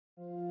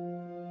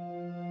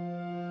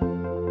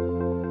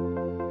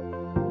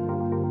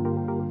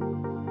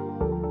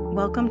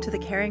Welcome to the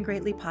Caring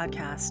Greatly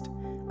podcast,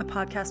 a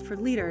podcast for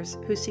leaders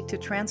who seek to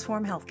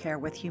transform healthcare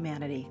with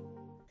humanity.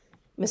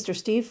 Mr.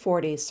 Steve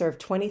Forti served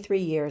 23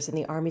 years in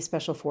the Army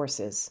Special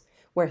Forces,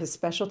 where his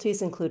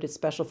specialties included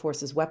Special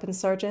Forces Weapons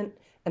Sergeant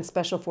and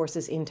Special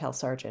Forces Intel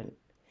Sergeant.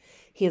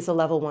 He is a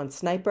Level 1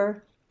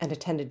 sniper and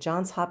attended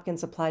Johns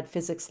Hopkins Applied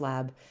Physics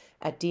Lab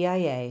at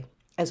DIA,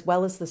 as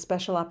well as the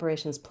Special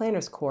Operations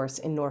Planners course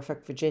in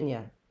Norfolk,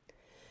 Virginia.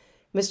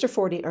 Mr.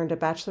 Forti earned a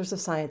Bachelor's of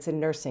Science in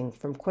Nursing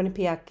from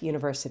Quinnipiac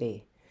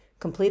University,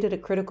 completed a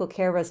critical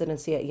care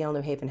residency at Yale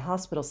New Haven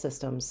Hospital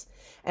Systems,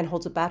 and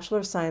holds a Bachelor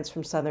of Science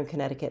from Southern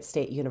Connecticut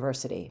State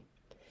University.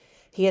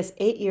 He has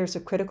 8 years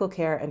of critical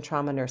care and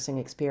trauma nursing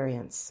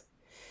experience.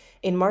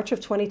 In March of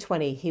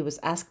 2020, he was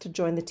asked to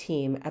join the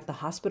team at the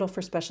Hospital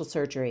for Special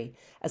Surgery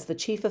as the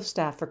Chief of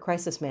Staff for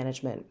Crisis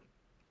Management,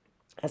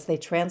 as they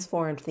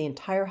transformed the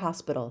entire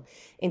hospital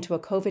into a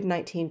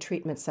COVID-19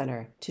 treatment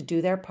center to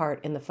do their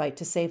part in the fight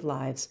to save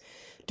lives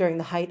during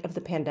the height of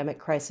the pandemic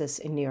crisis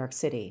in New York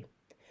City.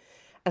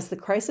 As the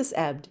crisis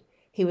ebbed,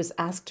 he was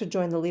asked to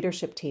join the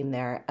leadership team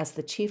there as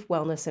the Chief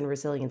Wellness and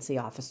Resiliency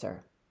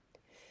Officer.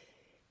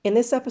 In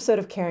this episode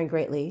of Caring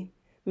Greatly,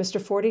 Mr.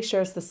 Forti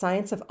shares the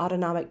science of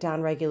autonomic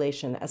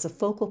downregulation as a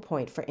focal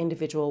point for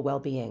individual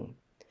well-being.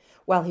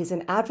 While he's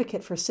an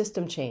advocate for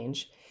system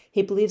change,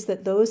 he believes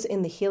that those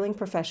in the healing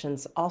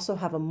professions also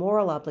have a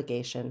moral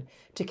obligation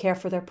to care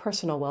for their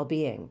personal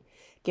well-being,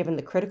 given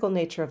the critical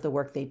nature of the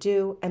work they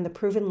do and the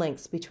proven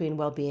links between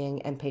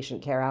well-being and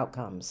patient care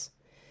outcomes.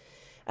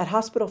 At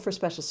Hospital for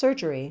Special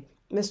Surgery,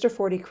 Mr.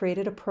 Forti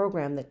created a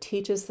program that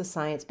teaches the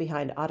science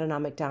behind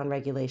autonomic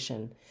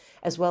downregulation,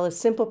 as well as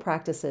simple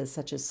practices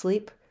such as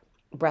sleep,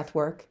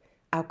 breathwork,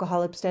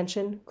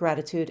 alcohol-abstention,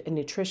 gratitude, and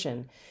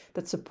nutrition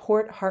that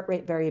support heart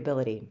rate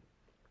variability,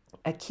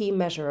 a key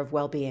measure of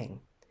well-being.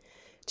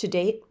 To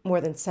date,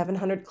 more than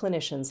 700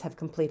 clinicians have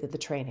completed the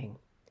training.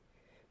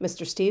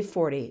 Mr. Steve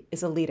Forti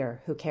is a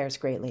leader who cares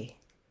greatly.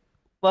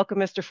 Welcome,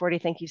 Mr. Forti.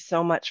 Thank you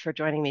so much for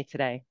joining me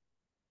today.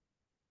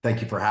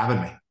 Thank you for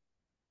having me.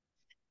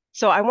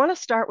 So I want to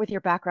start with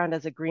your background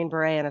as a Green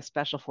Beret and a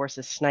Special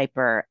Forces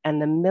sniper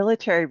and the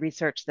military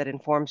research that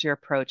informs your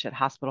approach at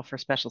Hospital for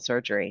Special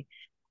Surgery.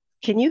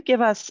 Can you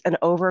give us an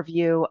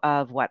overview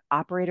of what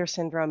operator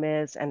syndrome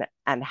is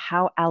and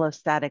how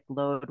allostatic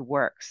load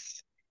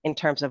works in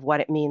terms of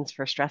what it means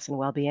for stress and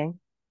well-being?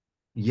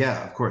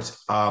 Yeah, of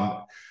course.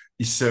 As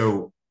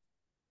a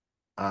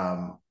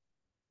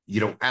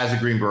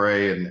Green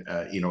Beret and,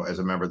 as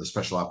a member of the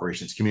Special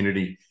Operations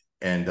community,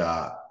 and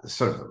I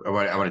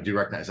want to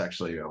recognize,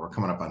 actually, we're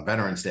coming up on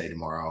Veterans Day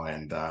tomorrow,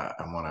 and I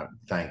want to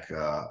thank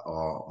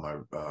all my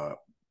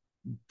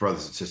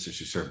brothers and sisters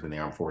who served in the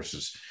armed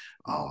forces.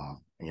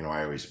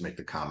 I always make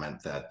the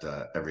comment that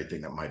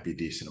everything that might be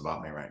decent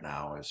about me right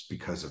now is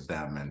because of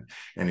them, and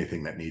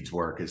anything that needs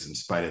work is in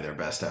spite of their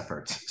best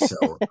efforts.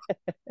 So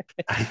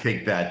I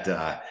think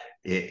that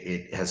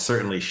it has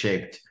certainly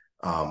shaped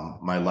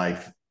my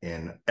life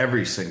in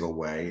every single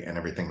way, and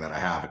everything that I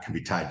have, it can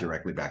be tied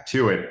directly back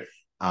to it.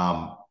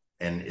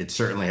 And it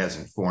certainly has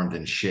informed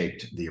and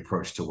shaped the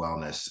approach to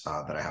wellness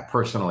that I have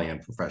personally and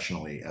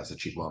professionally as a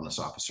Chief Wellness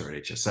Officer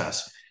at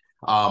HSS.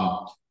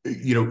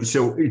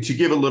 So to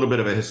give a little bit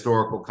of a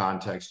historical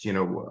context,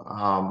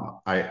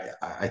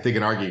 I think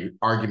an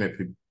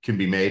argument can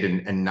be made,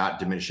 and not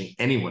diminishing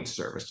anyone's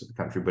service to the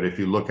country. But if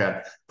you look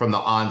at from the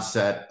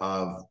onset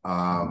of,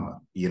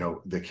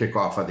 the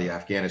kickoff of the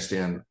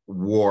Afghanistan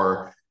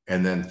war,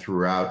 and then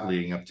throughout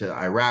leading up to the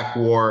Iraq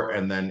war,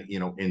 and then,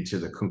 into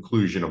the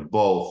conclusion of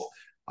both,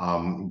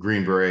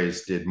 Green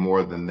Berets did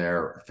more than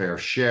their fair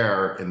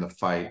share in the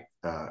fight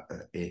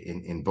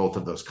in both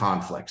of those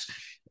conflicts.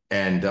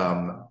 And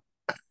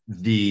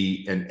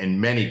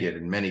many did,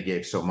 and many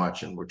gave so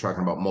much. And we're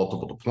talking about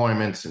multiple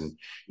deployments. And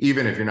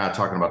even if you're not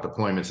talking about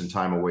deployments and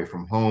time away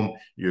from home,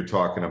 you're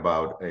talking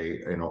about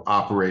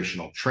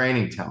operational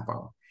training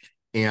tempo.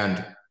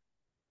 And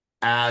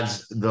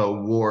as the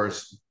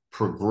wars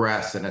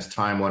progressed, and as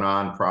time went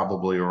on,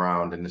 probably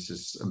around, and this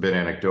is a bit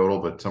anecdotal,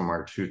 but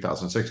somewhere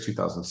 2006,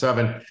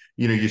 2007,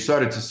 you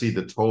started to see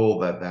the toll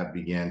that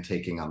began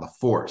taking on the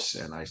force.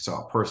 And I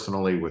saw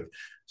personally with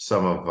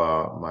some of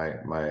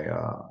my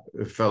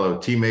fellow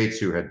teammates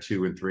who had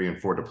 2 and 3 and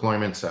 4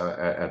 deployments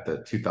at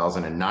the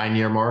 2009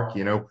 year mark,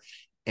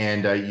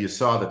 and you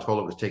saw the toll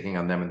it was taking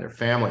on them and their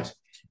families.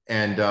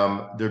 And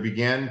there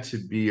began to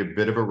be a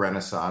bit of a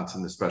renaissance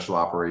in the special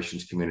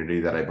operations community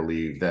that I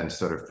believe then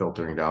started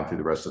filtering down through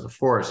the rest of the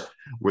force,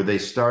 where they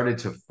started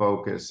to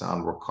focus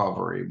on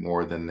recovery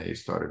more than they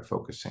started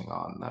focusing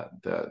on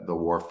the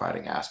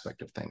warfighting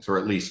aspect of things, or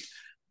at least,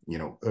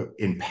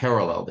 in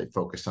parallel, they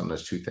focused on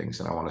those two things.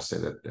 And I want to say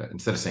that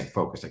instead of saying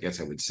focused, I guess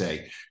I would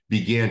say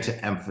began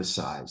to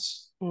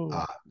emphasize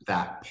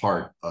that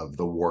part of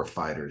the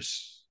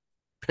warfighter's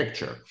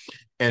picture.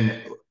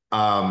 And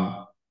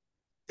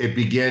it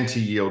began to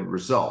yield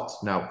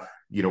results. Now,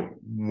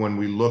 when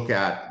we look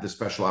at the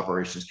special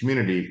operations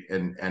community,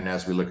 and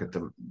as we look at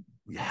the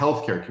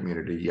healthcare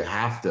community, you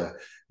have to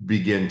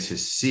begin to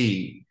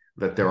see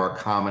that there are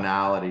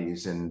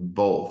commonalities in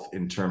both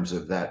in terms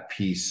of that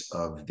piece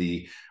of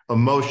the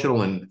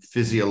emotional and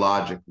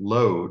physiologic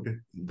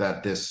load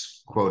that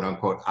this quote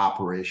unquote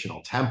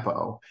operational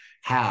tempo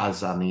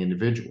has on the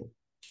individual.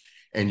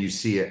 And you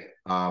see it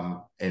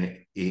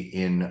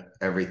in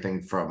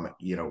everything from,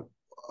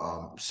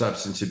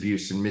 substance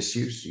abuse and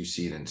misuse. You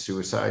see it in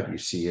suicide. You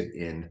see it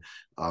in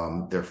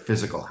their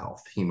physical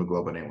health,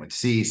 hemoglobin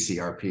A1C,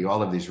 CRP,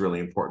 all of these really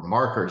important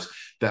markers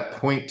that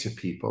point to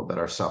people that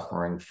are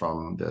suffering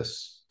from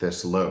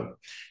this load.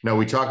 Now,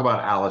 we talk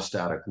about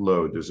allostatic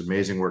load. There's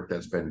amazing work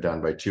that's been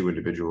done by two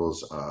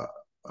individuals,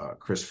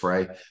 Chris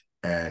Frey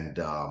and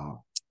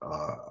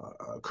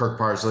Kirk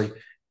Parsley.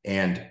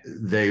 And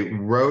they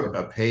wrote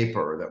a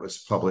paper that was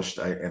published,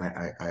 I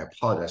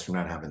apologize for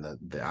not having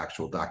the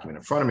actual document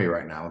in front of me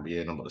right now and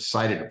being able to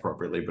cite it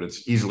appropriately, but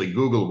it's easily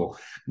Googleable.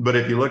 But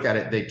if you look at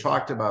it, they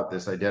talked about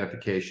this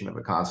identification of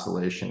a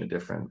constellation of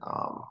different,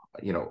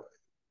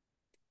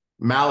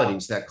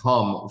 maladies that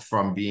come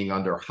from being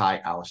under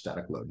high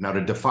allostatic load. Now, to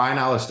define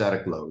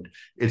allostatic load,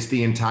 it's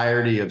the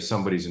entirety of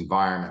somebody's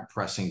environment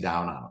pressing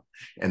down on them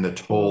and the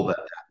toll that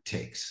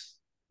takes.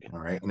 All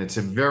right. And it's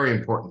a very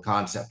important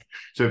concept.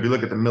 So if you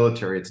look at the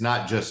military, it's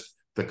not just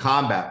the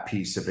combat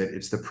piece of it.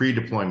 It's the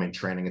pre-deployment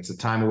training. It's the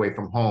time away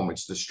from home.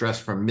 It's the stress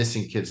from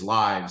missing kids'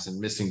 lives and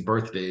missing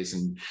birthdays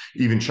and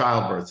even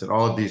childbirths and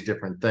all of these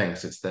different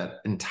things. It's that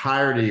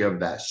entirety of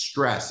that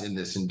stress in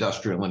this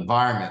industrial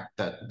environment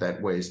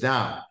that weighs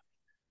down.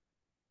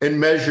 And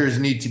measures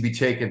need to be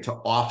taken to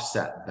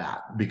offset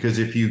that, because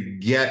if you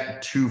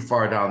get too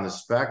far down the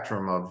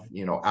spectrum of,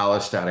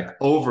 allostatic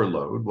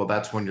overload, well,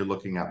 that's when you're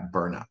looking at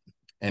burnout.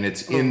 And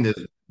it's in this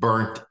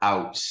burnt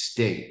out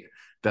state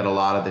that a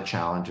lot of the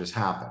challenges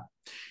happen.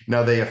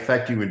 Now, they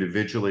affect you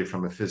individually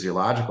from a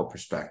physiological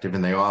perspective,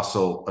 and they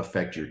also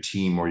affect your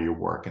team or your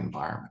work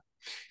environment.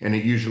 And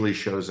it usually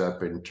shows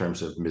up in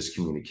terms of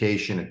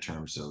miscommunication, in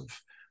terms of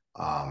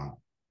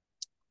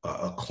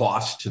a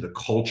cost to the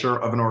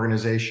culture of an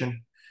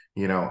organization,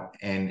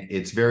 and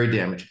it's very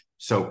damaging.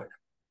 So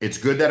it's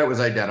good that it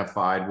was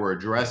identified. We're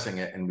addressing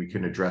it, and we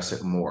can address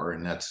it more.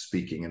 And that's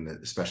speaking in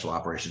the special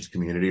operations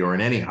community or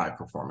in any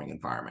high-performing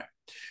environment.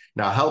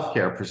 Now,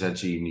 healthcare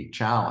presents a unique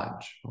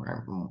challenge,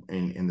 right?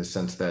 In the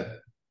sense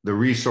that the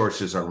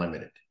resources are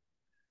limited,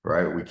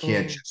 right? We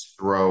can't just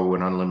throw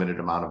an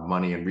unlimited amount of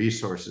money and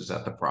resources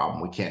at the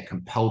problem. We can't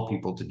compel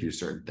people to do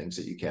certain things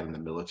that you can in the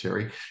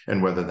military.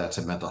 And whether that's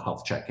a mental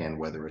health check-in,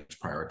 whether it's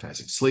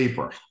prioritizing sleep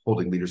or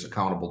holding leaders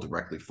accountable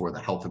directly for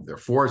the health of their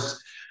force,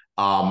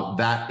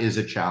 that is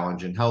a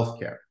challenge in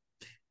healthcare.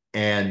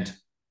 And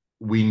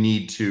we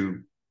need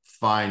to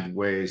find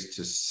ways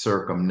to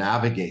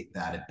circumnavigate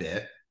that a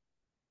bit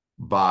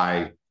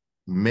by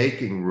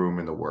making room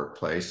in the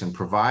workplace and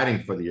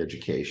providing for the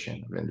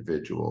education of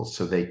individuals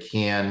so they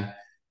can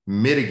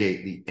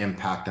mitigate the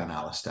impact on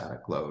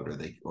allostatic load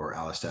or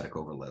allostatic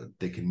overload.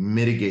 They can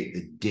mitigate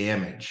the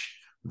damage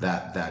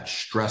that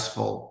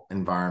stressful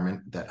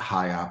environment, that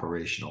high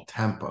operational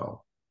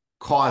tempo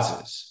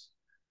causes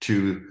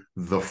to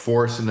the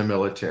force in the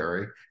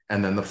military,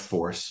 and then the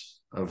force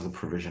of the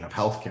provision of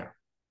healthcare.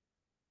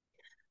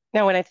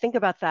 Now, when I think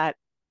about that,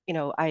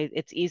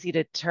 it's easy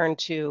to turn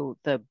to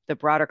the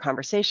broader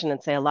conversation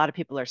and say a lot of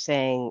people are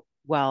saying,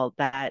 well,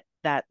 that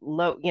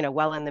low,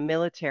 well, in the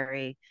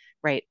military,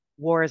 right,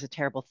 war is a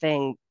terrible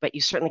thing, but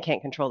you certainly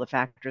can't control the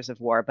factors of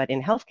war. But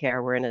in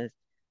healthcare, we're in a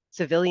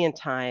civilian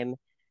time,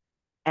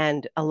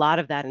 and a lot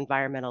of that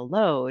environmental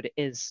load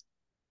is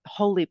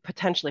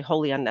potentially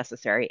wholly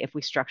unnecessary if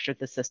we structured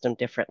the system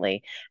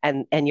differently.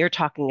 And you're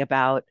talking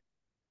about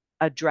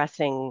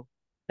addressing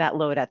that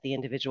load at the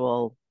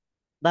individual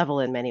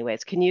level in many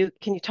ways. Can you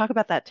talk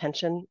about that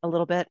tension a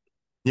little bit?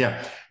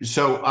 Yeah.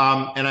 So,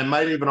 and I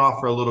might even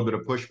offer a little bit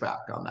of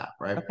pushback on that,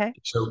 right? Okay.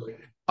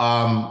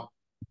 So,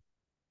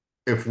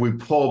 if we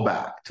pull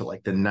back to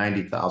like the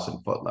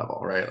 90,000 foot level,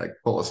 right? Like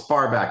pull as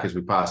far back as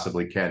we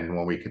possibly can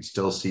when we can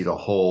still see the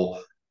whole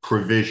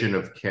provision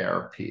of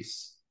care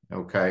piece.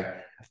 Okay.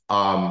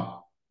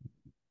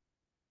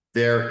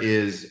 There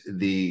is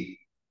the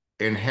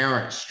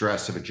inherent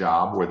stress of a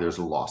job where there's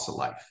a loss of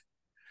life.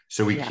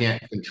 So we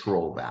can't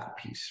control that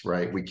piece,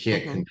 right? We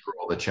can't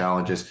control the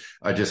challenges.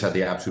 I just had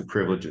the absolute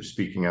privilege of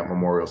speaking at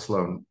Memorial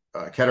Sloan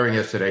Kettering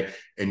yesterday,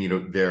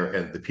 and they're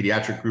at the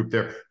pediatric group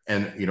there,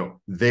 and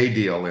they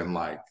deal in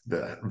like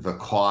the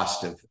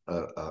cost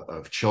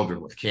of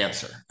children with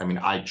cancer. I mean,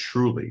 I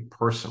truly,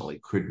 personally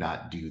could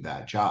not do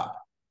that job,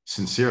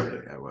 sincerely,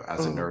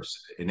 as a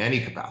nurse in any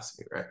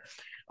capacity, right?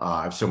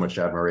 I have so much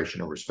admiration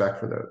and respect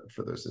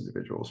for those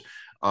individuals.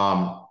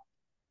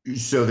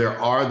 So there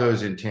are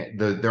those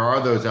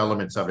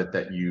elements of it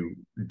that you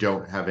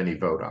don't have any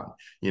vote on.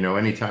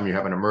 Anytime you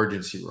have an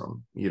emergency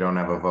room, you don't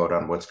have a vote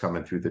on what's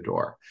coming through the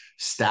door.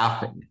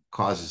 Staffing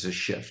causes a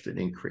shift, an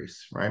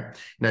increase, right?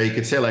 Now you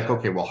could say like,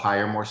 okay, we'll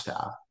hire more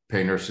staff,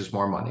 pay nurses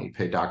more money,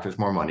 pay doctors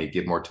more money,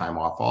 give more time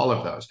off, all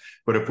of those.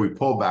 But if we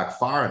pull back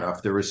far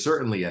enough, there is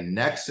certainly a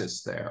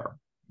nexus there.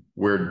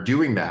 We're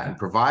doing that and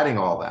providing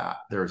all that.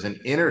 There's an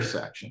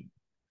intersection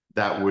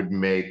that would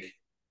make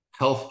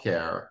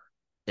healthcare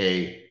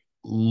a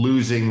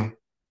losing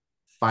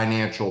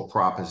financial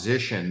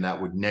proposition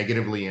that would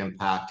negatively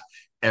impact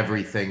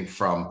everything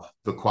from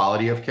the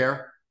quality of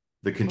care,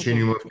 the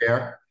continuum of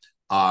care,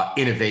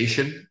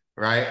 innovation,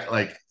 right?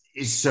 Like,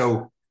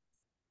 so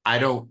I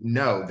don't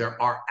know.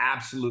 There are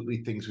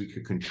absolutely things we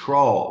could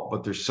control,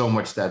 but there's so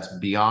much that's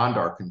beyond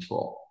our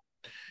control.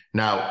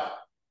 Now,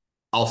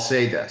 I'll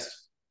say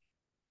this,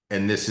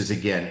 and this is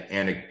again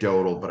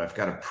anecdotal, but I've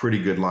got a pretty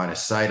good line of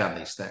sight on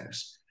these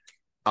things.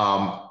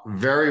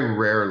 Very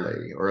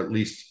rarely, or at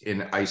least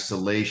in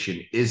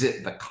isolation, is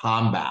it the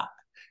combat.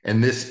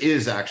 And this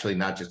is actually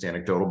not just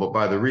anecdotal, but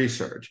by the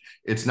research.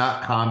 It's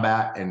not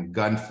combat and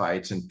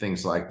gunfights and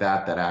things like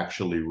that that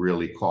actually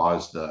really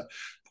cause the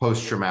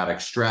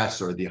post-traumatic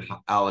stress or the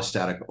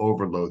allostatic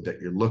overload that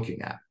you're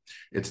looking at.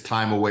 It's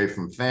time away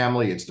from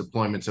family. It's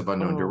deployments of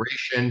unknown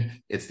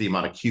duration. It's the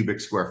amount of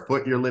cubic square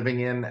foot you're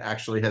living in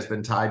actually has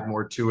been tied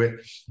more to it.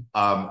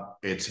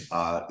 It's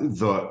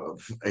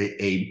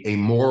a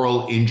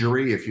moral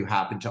injury if you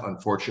happen to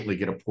unfortunately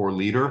get a poor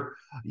leader,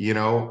 you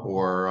know,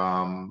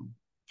 or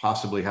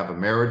possibly have a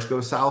marriage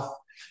go south.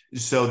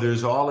 So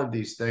there's all of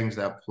these things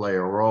that play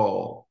a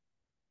role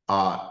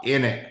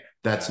in it.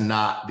 That's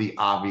not the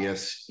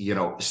obvious, you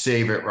know,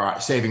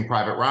 Saving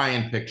Private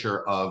Ryan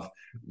picture of,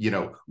 you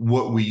know,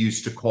 what we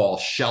used to call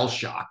shell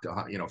shock,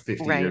 you know,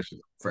 50 years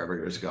ago, forever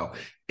years ago.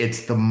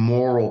 It's the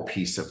moral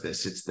piece of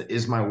this. It's the,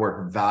 is my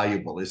work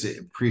valuable? Is it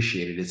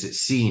appreciated? Is it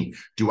seen?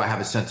 Do I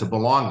have a sense of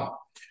belonging?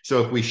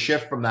 So if we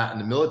shift from that in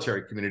the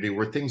military community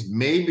where things,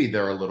 maybe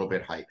they're a little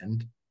bit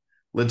heightened,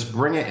 let's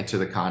bring it into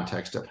the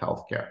context of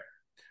healthcare.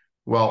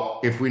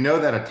 Well, if we know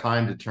that a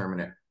time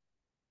determinant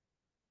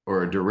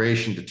or a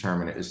duration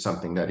determinant is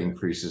something that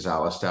increases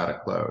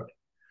allostatic load,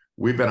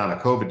 we've been on a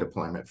COVID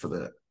deployment for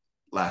the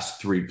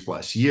last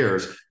 3+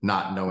 years,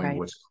 not knowing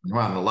what's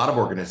going on. A lot of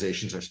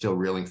organizations are still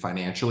reeling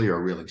financially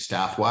or reeling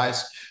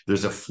staff-wise.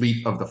 There's a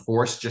fleet of the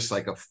force, just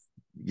like a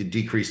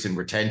decrease in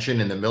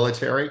retention in the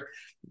military.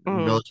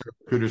 Military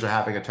recruiters are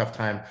having a tough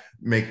time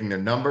making their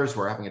numbers.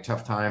 We're having a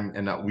tough time,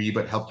 and not we,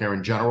 but healthcare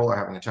in general are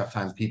having a tough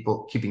time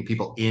keeping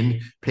people in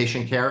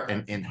patient care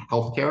and in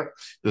healthcare.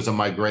 There's a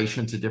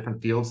migration to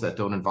different fields that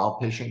don't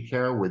involve patient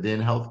care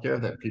within healthcare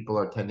that people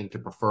are tending to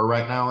prefer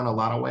right now in a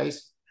lot of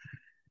ways.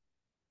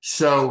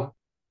 So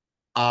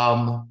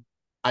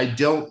I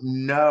don't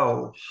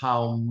know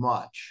how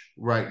much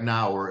right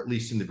now, or at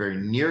least in the very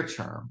near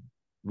term,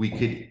 we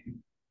could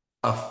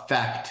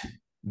affect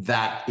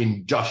that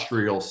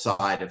industrial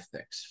side of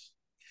things,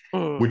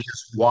 which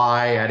is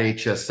why at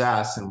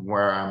HSS and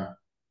where I'm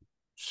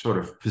sort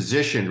of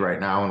positioned right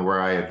now and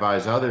where I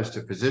advise others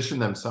to position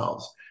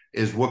themselves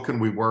is what can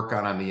we work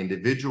on the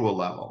individual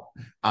level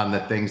on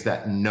the things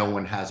that no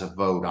one has a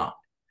vote on.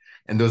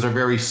 And those are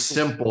very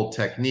simple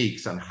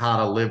techniques on how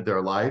to live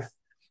their life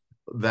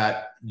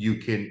that you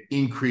can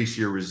increase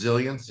your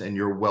resilience and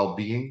your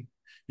well-being.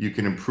 You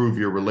can improve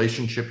your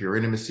relationship, your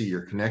intimacy,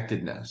 your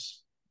connectedness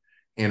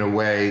in a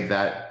way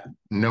that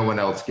no one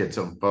else gets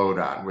a vote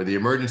on, where the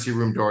emergency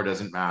room door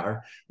doesn't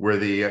matter, where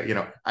the, you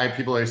know,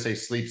 people always say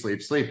sleep, sleep,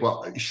 sleep.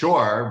 Well,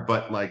 sure,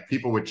 but like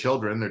people with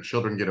children, their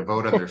children get a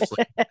vote on their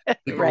sleep.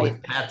 People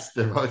with pets,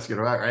 their votes get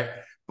a vote, right?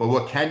 But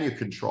what can you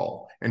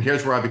control? And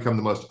here's where I become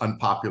the most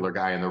unpopular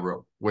guy in the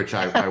room, which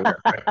I wear.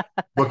 Right?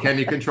 What can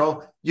you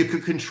control? You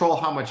could control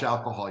how much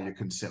alcohol you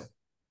consume.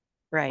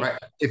 Right.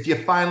 If you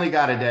finally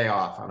got a day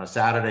off on a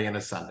Saturday and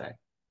a Sunday,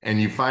 and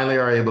you finally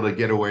are able to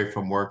get away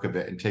from work a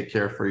bit and take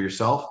care for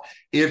yourself,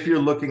 if you're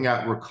looking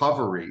at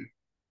recovery,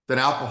 then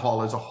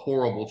alcohol is a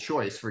horrible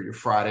choice for your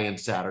Friday and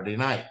Saturday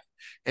night.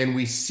 And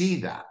we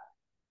see that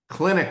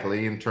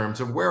clinically in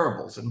terms of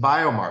wearables and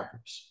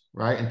biomarkers,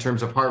 right? In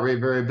terms of heart rate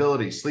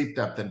variability, sleep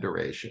depth and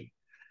duration,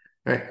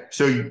 right?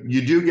 So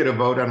you do get a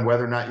vote on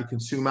whether or not you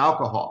consume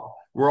alcohol.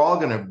 We're all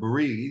going to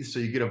breathe, so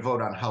you get a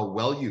vote on how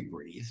well you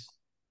breathe,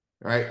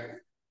 right?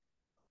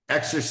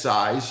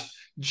 Exercise,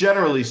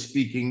 generally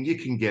speaking, you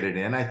can get it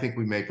in. I think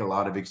we make a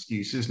lot of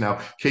excuses. Now,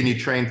 can you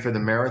train for the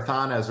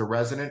marathon as a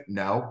resident?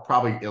 No,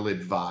 probably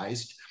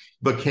ill-advised.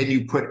 But can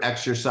you put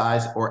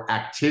exercise or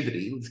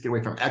activity, let's get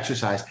away from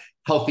exercise,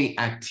 healthy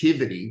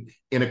activity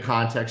in a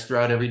context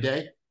throughout every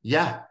day?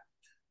 Yeah.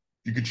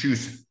 You could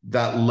choose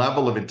that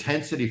level of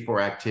intensity for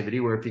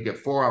activity, where if you get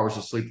 4 hours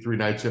of sleep 3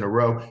 nights in a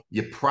row,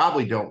 you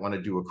probably don't want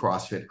to do a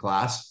CrossFit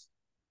class,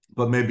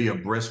 but maybe a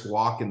brisk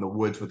walk in the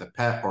woods with a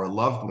pet or a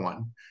loved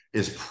one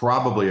is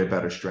probably a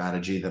better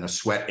strategy than a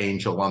sweat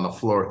angel on the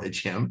floor of the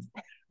gym,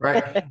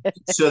 right?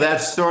 So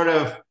that's sort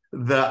of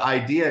the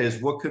idea,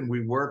 is what can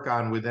we work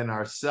on within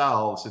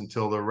ourselves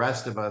until the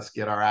rest of us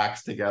get our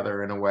acts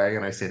together in a way,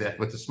 and I say that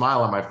with a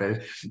smile on my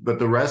face, but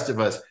the rest of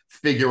us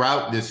figure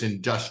out this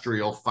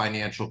industrial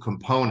financial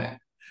component,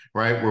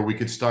 right? Where we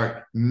could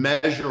start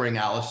measuring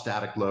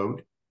allostatic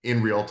load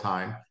in real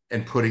time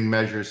and putting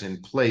measures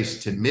in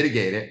place to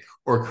mitigate it,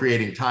 or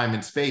creating time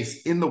and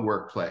space in the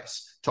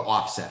workplace to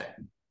offset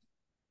it.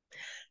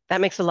 That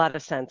makes a lot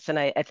of sense. And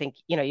I think,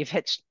 you know, you've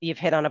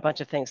hit on a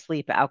bunch of things: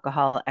 sleep,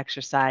 alcohol,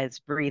 exercise,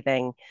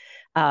 breathing.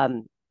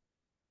 And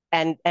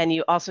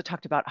you also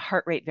talked about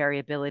heart rate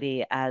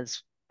variability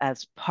as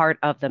as part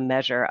of the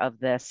measure of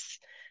this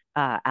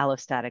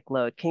allostatic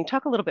load. Can you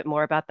talk a little bit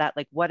more about that?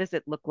 Like, what does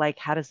it look like?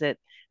 How do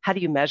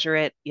you measure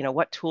it?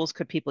 What tools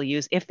could people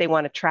use if they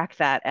want to track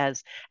that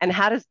and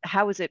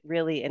how is it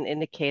really an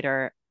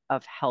indicator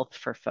of health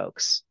for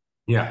folks?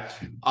 Yeah.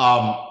 And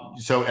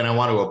I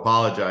want to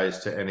apologize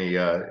to any,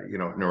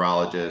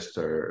 neurologists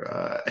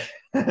or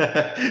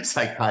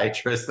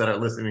psychiatrists that are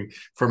listening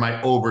for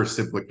my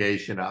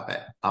oversimplification of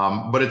it.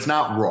 But it's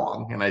not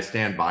wrong, and I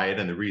stand by it,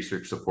 and the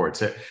research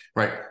supports it,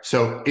 right?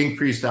 So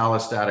increased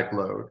allostatic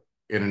load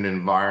in an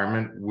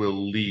environment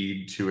will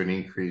lead to an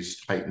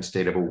increased heightened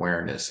state of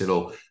awareness.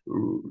 It'll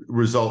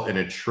result in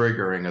a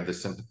triggering of the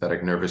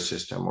sympathetic nervous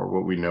system, or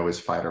what we know as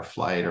fight or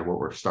flight, or what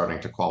we're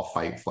starting to call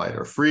fight, flight,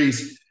 or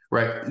freeze.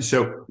 Right.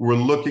 So we're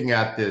looking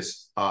at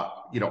this,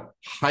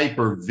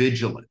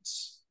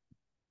 hypervigilance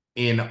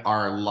in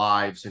our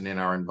lives and in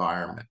our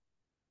environment.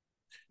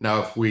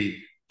 Now, if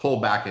we pull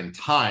back in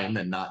time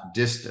and not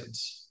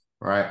distance,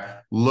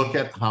 right, look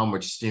at how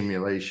much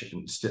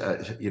stimulation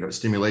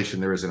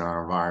there is in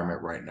our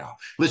environment right now.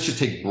 Let's just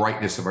take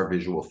brightness of our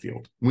visual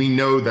field. We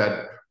know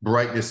that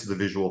brightness of the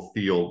visual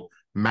field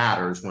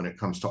matters when it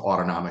comes to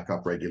autonomic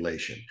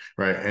upregulation,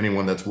 right?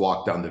 Anyone that's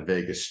walked down the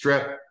Vegas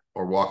Strip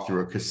or walk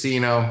through a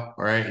casino,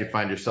 right? You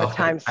find yourself at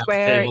Times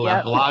Square,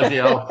 at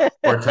Bellagio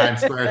or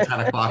Times Square at 10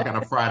 o'clock on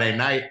a Friday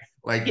night.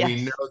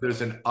 We know there's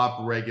an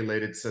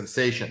upregulated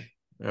sensation,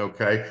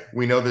 okay?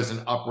 We know there's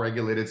an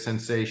upregulated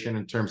sensation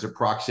in terms of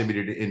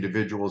proximity to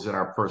individuals in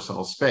our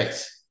personal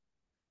space,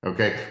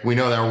 okay? We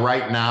know that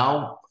right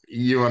now,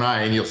 you and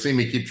I, and you'll see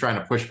me keep trying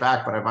to push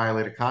back, but I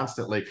violate it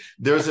constantly.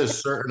 There's a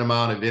certain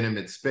amount of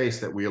intimate space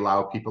that we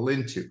allow people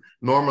into.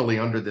 Normally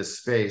under this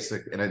space,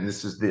 and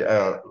this is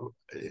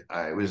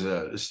it was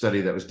a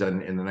study that was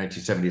done in the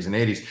 1970s and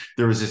 80s.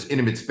 There was this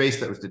intimate space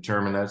that was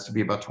determined that's to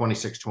be about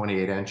 26,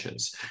 28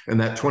 inches. And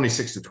that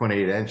 26 to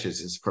 28 inches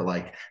is for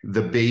like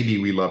the baby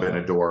we love and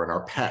adore and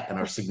our pet and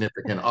our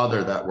significant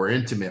other that we're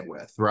intimate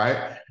with,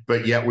 right?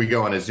 But yet we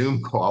go on a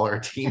Zoom call or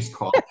a Teams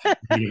call,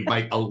 we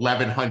invite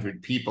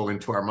 1,100 people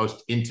into our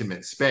most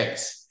intimate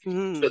space.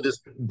 So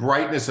this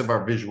brightness of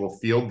our visual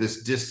field,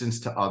 this distance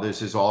to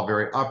others is all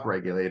very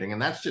upregulating.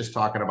 And that's just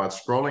talking about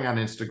scrolling on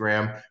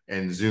Instagram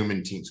and Zoom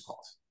and Teams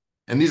calls.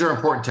 And these are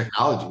important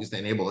technologies. They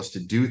enable us to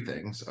do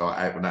things.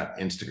 Not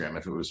Instagram.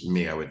 If it was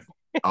me, I would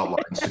outlaw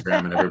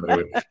Instagram and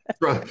everybody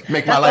would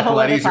make my life a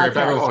lot easier if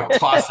everyone would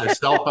toss their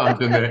cell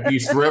phones in the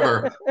East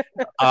River.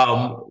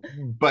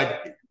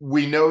 But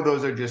we know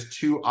those are just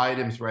two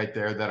items right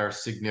there that are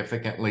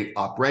significantly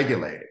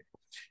upregulated.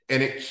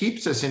 And it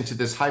keeps us into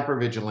this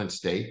hypervigilant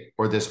state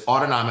or this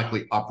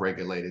autonomically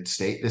upregulated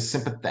state, this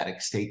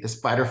sympathetic state, this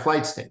fight or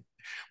flight state.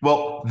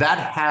 Well,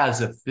 that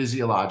has a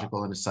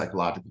physiological and a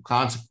psychological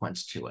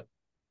consequence to it.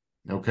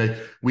 Okay.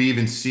 We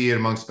even see it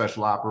among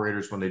special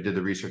operators when they did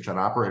the research on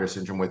operator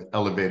syndrome with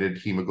elevated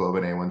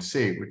hemoglobin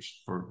A1C,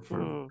 which for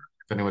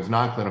if anyone's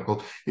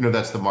non-clinical,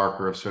 that's the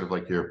marker of sort of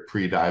like your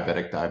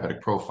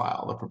diabetic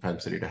profile, the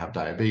propensity to have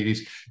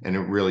diabetes. And it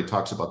really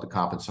talks about the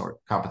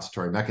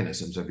compensatory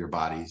mechanisms of your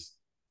body's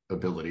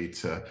ability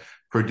to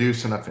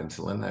produce enough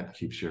insulin that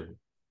keeps your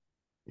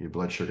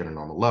blood sugar at a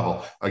normal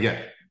level.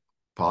 Again,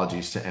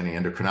 apologies to any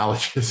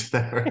endocrinologists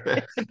that are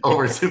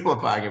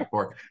oversimplifying it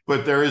for,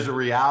 but there is a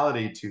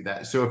reality to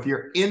that. So if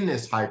you're in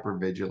this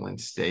hypervigilant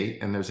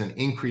state and there's an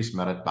increased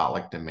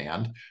metabolic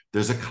demand,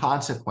 there's a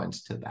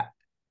consequence to that.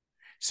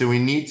 So we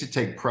need to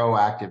take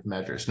proactive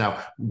measures.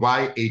 Now,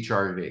 why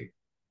HRV?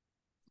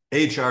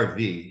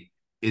 HRV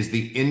is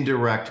the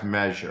indirect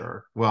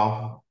measure.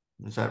 Well,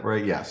 is that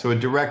right? Yeah. So a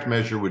direct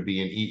measure would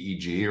be an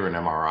EEG or an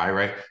MRI,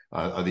 right,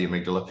 of the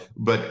amygdala,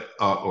 but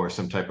or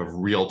some type of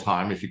real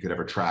time. If you could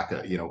ever track,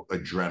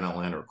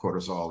 adrenaline or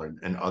cortisol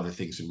and other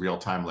things in real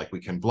time, like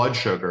we can blood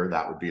sugar,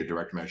 that would be a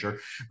direct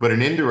measure. But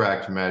an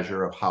indirect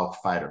measure of how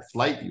fight or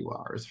flight you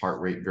are is heart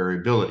rate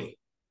variability.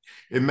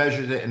 It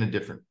measures it in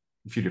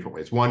a few different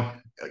ways. One,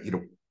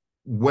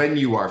 when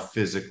you are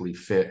physically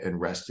fit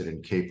and rested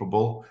and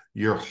capable,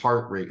 your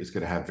heart rate is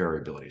going to have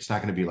variability. It's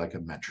not going to be like a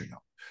metronome.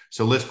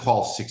 So let's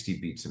call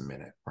 60 beats a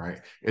minute, right?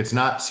 It's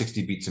not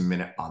 60 beats a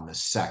minute on the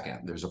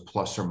second. There's a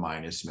plus or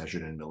minus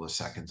measured in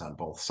milliseconds on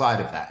both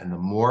sides of that. And the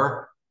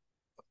more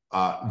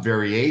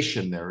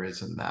variation there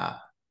is in that,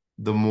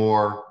 the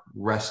more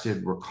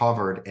rested,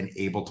 recovered, and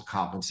able to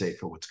compensate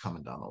for what's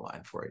coming down the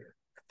line for you.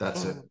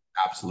 That's an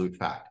absolute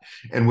fact.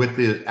 And with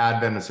the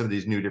advent of some of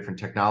these new different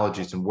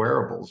technologies and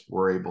wearables,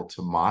 we're able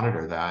to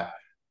monitor that.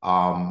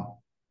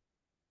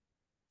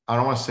 I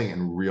don't want to say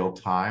in real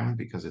time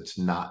because it's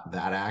not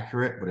that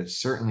accurate, but it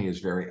certainly is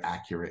very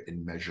accurate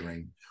in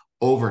measuring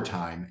over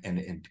time and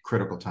in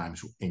critical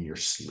times in your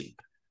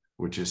sleep,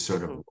 which is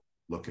sort of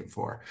looking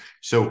for.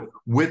 So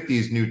with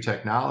these new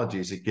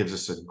technologies, it gives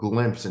us a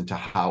glimpse into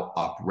how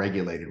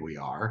upregulated we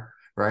are,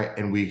 right?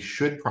 And we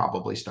should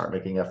probably start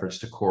making efforts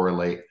to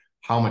correlate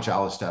how much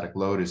allostatic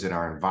load is in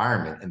our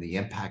environment and the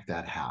impact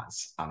that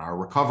has on our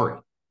recovery.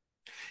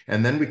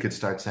 And then we could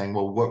start saying,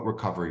 well, what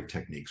recovery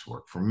techniques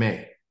work for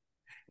me?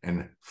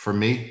 And for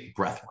me,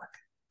 breathwork.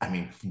 I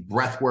mean,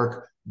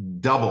 breathwork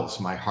doubles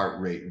my heart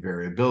rate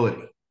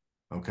variability.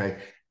 Okay.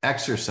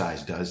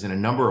 Exercise does in a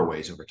number of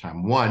ways over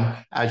time. One,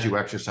 as you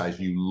exercise,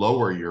 you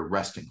lower your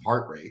resting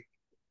heart rate,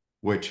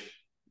 which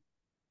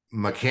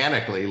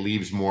mechanically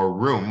leaves more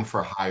room for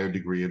a higher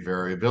degree of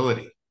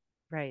variability.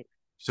 Right.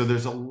 So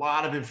there's a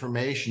lot of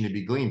information to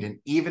be gleaned. And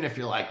even if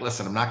you're like,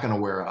 listen, I'm not going to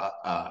wear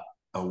a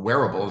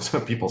wearable, as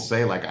some people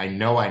say, like, I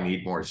know I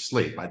need more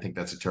sleep. I think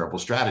that's a terrible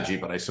strategy,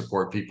 but I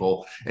support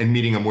people in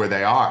meeting them where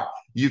they are.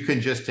 You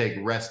can just take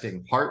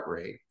resting heart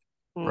rate,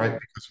 right?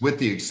 Because with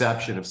the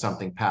exception of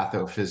something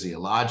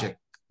pathophysiologically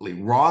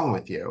wrong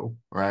with you,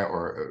 right?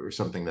 Or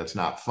something that's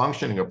not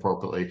functioning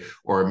appropriately,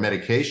 or a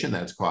medication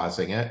that's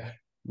causing it,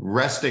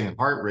 resting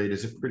heart rate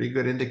is a pretty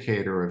good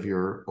indicator of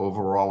your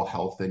overall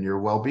health and your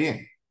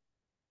well-being,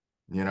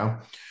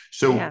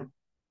 So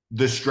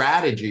the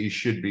strategy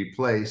should be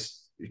placed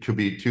to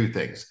be two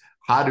things.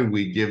 How do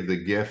we give the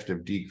gift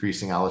of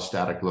decreasing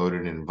allostatic load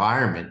in an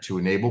environment to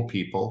enable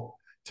people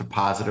to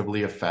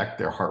positively affect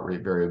their heart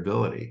rate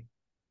variability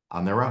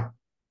on their own?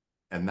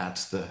 And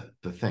that's the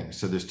thing.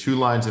 So there's two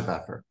lines of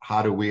effort.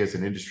 How do we as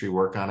an industry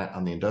work on it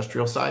on the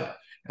industrial side?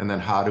 And then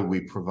how do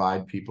we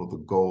provide people the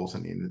goals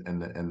and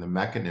the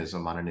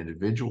mechanism on an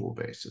individual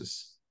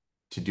basis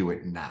to do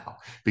it now?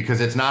 Because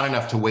it's not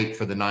enough to wait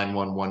for the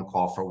 911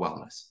 call for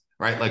wellness,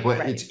 right? Like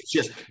it's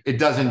just, it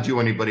doesn't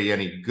do anybody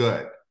any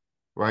good,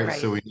 right?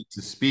 So we need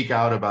to speak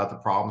out about the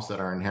problems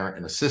that are inherent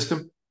in the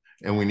system.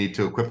 And we need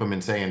to equip them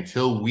and say,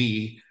 until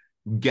we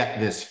get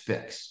this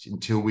fixed,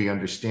 until we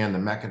understand the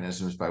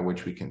mechanisms by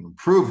which we can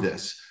improve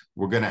this,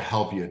 we're going to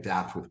help you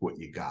adapt with what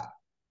you got,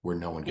 where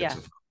no one gets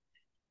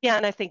Yeah,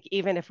 and I think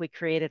even if we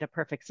created a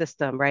perfect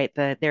system, right,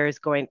 there is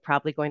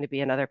probably going to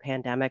be another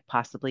pandemic,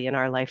 possibly in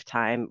our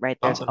lifetime, right?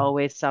 There's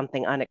always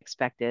something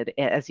unexpected.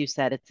 As you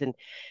said,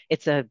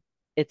 it's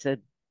a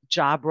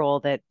job role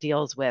that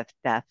deals with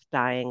death,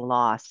 dying,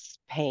 loss,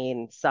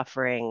 pain,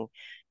 suffering,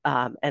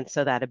 and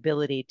so that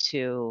ability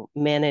to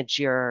manage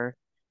your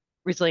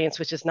resilience,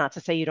 which is not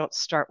to say you don't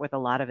start with a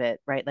lot of it,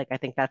 right? Like I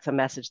think that's a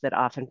message that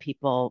often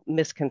people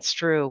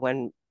misconstrue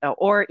when,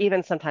 or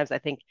even sometimes I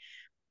think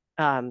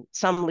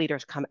some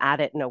leaders come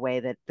at it in a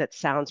way that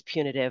sounds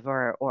punitive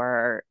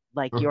or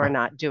like you're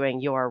not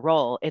doing your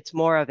role. It's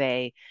more of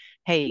a,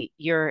 hey,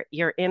 you're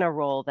in a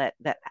role that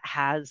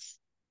has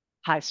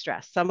high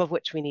stress, some of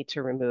which we need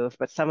to remove,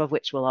 but some of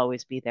which will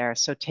always be there.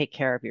 So take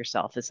care of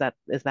yourself. Is that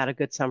a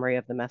good summary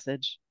of the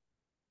message?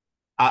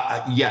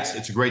 Yes,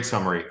 it's a great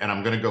summary. And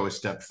I'm going to go a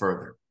step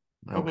further.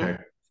 Okay.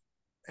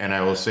 And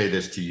I will say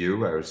this to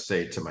you. I would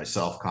say it to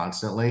myself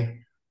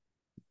constantly.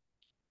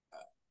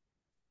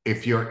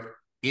 If you're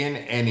in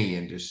any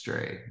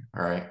industry,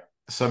 all right,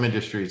 some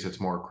industries it's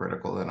more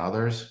critical than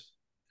others.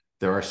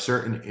 There are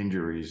certain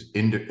injuries.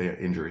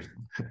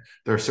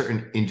 There are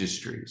certain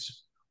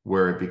industries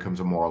where it becomes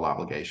a moral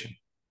obligation.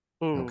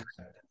 Okay.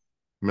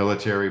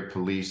 Military,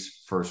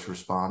 police, first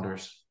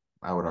responders,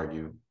 I would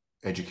argue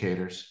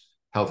educators,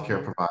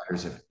 healthcare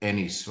providers of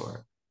any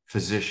sort,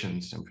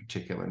 physicians in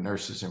particular,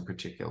 nurses in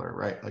particular,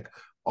 right? Like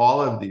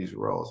all of these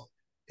roles.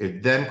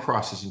 It then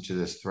crosses into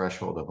this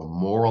threshold of a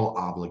moral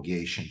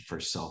obligation for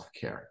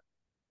self-care.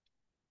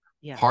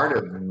 Yeah. Part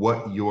of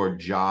what your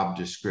job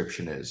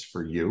description is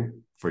for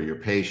you, for your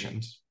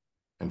patients,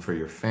 and for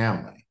your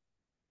family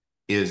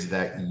is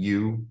that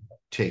you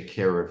take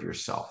care of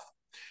yourself.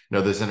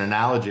 Now, there's an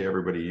analogy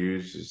everybody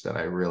uses that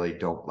I really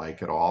don't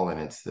like at all, and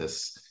it's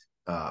this,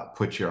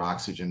 put your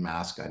oxygen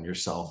mask on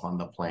yourself on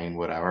the plane,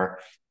 whatever.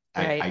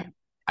 Right.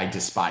 I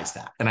despise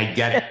that. And I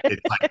get it.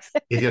 It's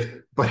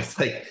like, but it's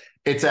like,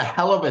 it's a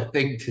hell of a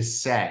thing to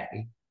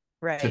say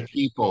to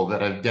people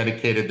that have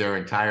dedicated their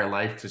entire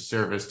life to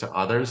service to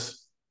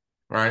others,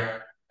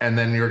 right? And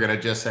then you're going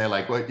to just say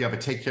like, well, yeah,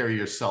 but take care of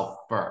yourself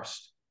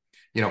first.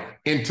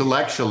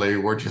 Intellectually,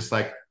 we're just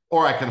like,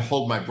 or I can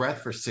hold my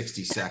breath for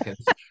 60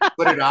 seconds,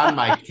 put it on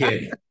my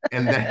kid.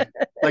 And then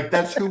like,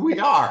 that's who we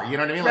are. You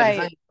know what I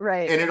mean?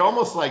 Right. And it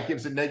almost like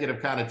gives a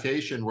negative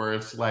connotation where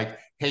it's like,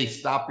 hey,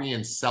 stop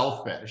being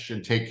selfish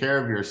and take care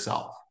of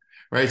yourself.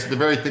 Right. So the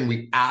very thing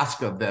we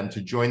ask of them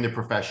to join the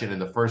profession in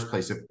the first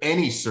place of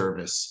any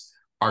service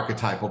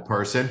archetypal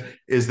person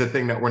is the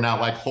thing that we're not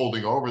like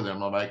holding over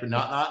them. I'm like,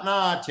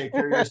 nah, take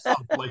care of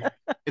yourself. Like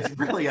it's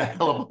really a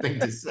hell of a thing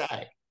to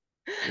say,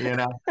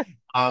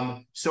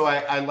 So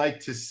I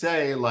like to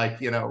say like,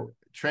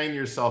 train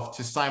yourself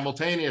to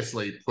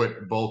simultaneously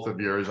put both of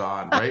yours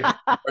on, right?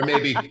 Or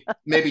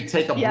maybe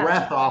take a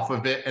breath off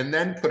of it and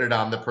then put it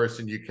on the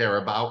person you care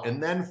about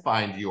and then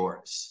find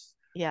yours.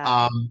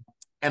 Yeah.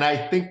 And I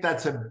think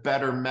that's a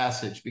better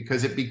message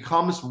because it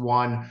becomes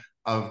one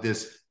of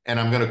this, and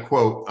I'm going to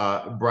quote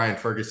Brian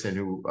Ferguson,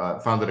 who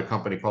founded a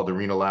company called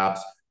Arena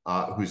Labs,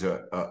 who's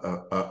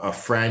a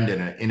friend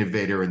and an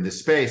innovator in this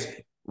space,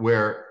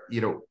 where,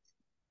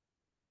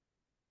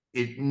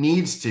 it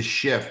needs to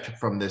shift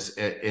from this,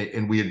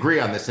 and we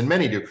agree on this, and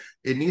many do,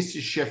 it needs to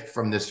shift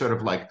from this sort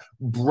of like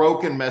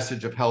broken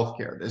message of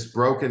healthcare, this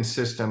broken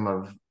system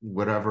of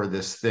whatever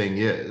this thing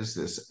is,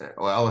 this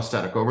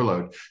allostatic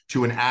overload,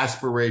 to an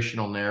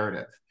aspirational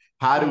narrative.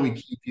 How do we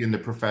keep you in the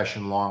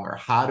profession longer?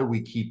 How do we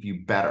keep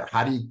you better?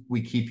 How do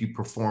we keep you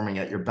performing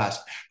at your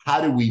best?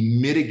 How do we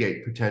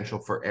mitigate potential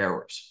for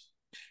errors?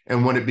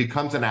 And when it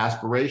becomes an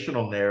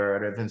aspirational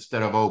narrative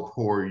instead of, oh,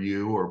 poor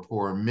you or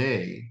poor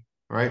me,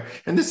 right?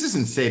 And this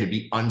isn't say to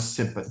be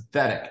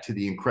unsympathetic to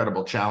the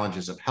incredible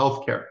challenges of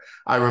healthcare.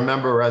 I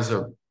remember as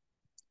a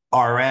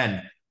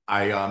RN,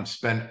 I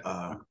spent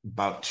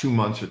about 2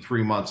 months or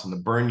 3 months in the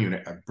burn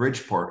unit at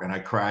Bridgeport, and I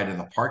cried in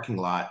the parking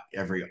lot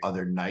every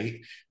other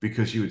night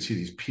because you would see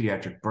these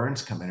pediatric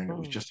burns come in, and it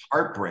was just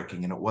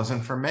heartbreaking, and it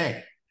wasn't for me.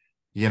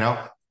 You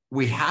know,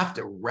 we have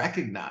to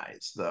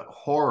recognize the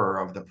horror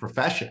of the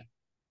profession,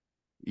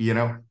 you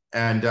know,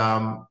 and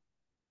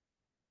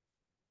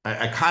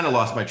I kind of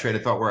lost my train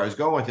of thought where I was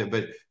going with it,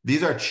 but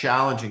these are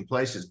challenging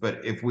places.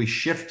 But if we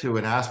shift to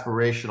an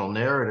aspirational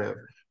narrative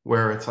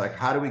where it's like,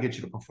 how do we get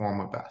you to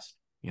perform at best?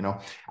 You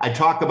know, I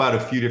talk about a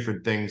few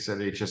different things at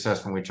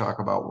HSS when we talk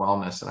about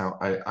wellness,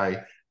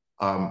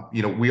 and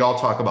you know, we all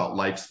talk about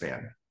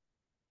lifespan,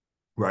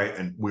 right?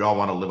 And we all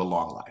want to live a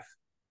long life,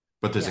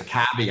 but there's a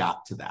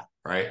caveat to that,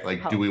 right?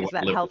 Like, do we want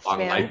to live a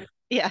long life?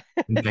 Yeah.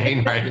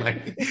 Pain, right?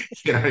 Like,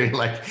 you know what I mean?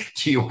 Like,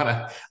 do you want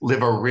to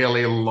live a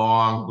really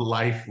long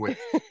life with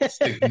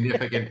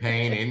significant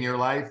pain in your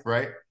life,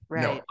 right?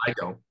 Right. No, I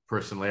don't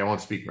personally. I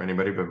won't speak for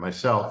anybody but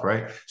myself,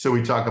 right? So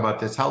we talk about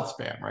this health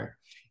span, right?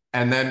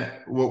 And then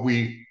what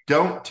we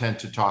don't tend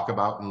to talk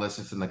about, unless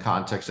it's in the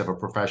context of a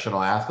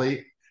professional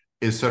athlete,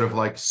 is sort of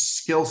like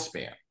skill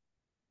span.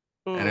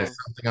 And it's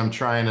something I'm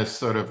trying to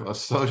sort of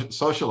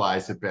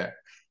socialize a bit,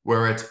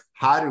 where it's,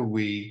 how do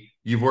we,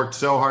 you've worked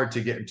so hard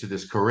to get into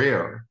this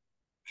career,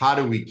 how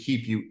do we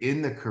keep you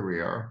in the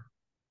career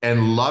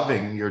and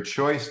loving your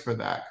choice for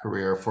that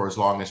career for as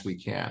long as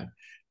we can?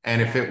 And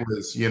if it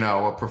was, you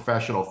know, a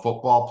professional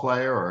football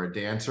player or a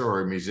dancer or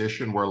a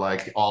musician, we're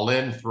like all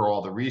in, throw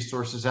all the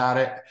resources at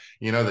it.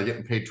 You know, they're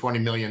getting paid $20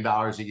 million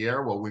a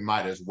year. Well, we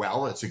might as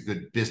well. It's a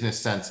good business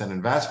sense and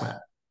investment,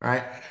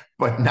 right?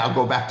 But now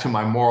go back to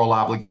my moral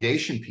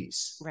obligation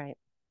piece. Right.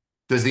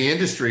 Does the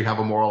industry have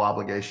a moral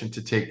obligation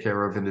to take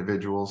care of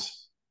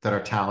individuals that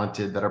are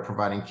talented, that are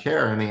providing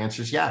care? And the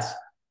answer is yes.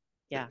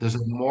 Yeah. There's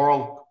a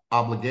moral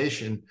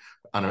obligation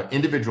on an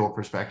individual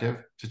perspective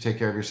to take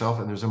care of yourself,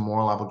 and there's a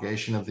moral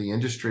obligation of the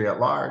industry at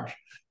large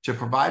to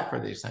provide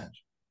for these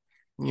things.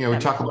 You know, we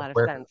talk about a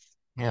lot of sense.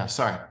 Yeah,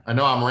 sorry. I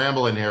know I'm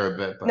rambling here a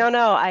bit, but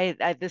no, I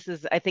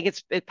think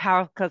it's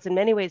powerful because in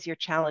many ways you're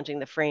challenging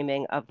the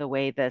framing of the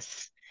way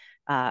this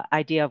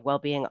idea of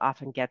well-being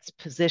often gets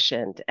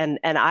positioned, and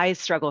I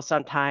struggle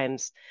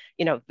sometimes.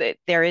 You know,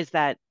 there is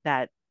that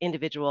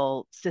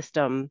individual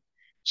system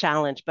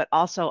challenge, but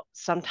also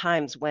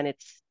sometimes when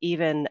it's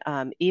even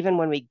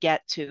when we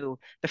get to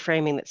the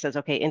framing that says,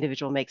 okay,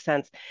 individual makes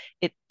sense,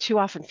 it too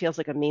often feels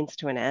like a means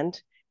to an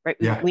end, right?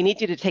 Yeah. We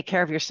need you to take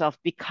care of yourself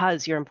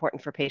because you're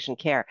important for patient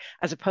care,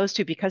 as opposed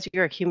to because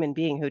you're a human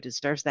being who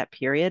deserves that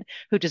period,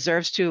 who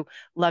deserves to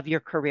love your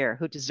career,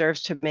 who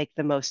deserves to make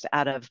the most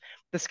out of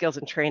the skills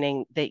and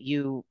training that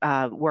you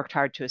worked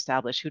hard to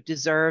establish, who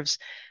deserves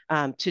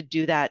to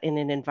do that in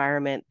an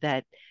environment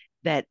that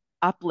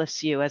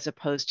uplifts you as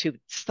opposed to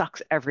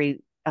sucks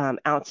every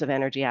ounce of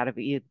energy out of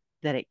you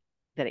that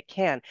it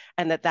can,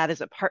 and that is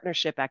a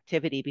partnership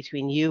activity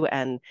between you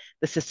and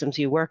the systems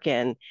you work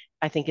in.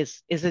 I think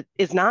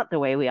is not the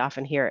way we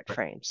often hear it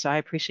framed. So I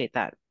appreciate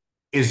that.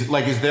 Is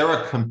there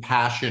a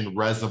compassion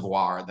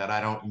reservoir that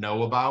I don't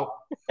know about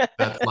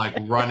that's like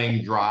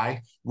running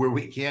dry, where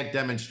we can't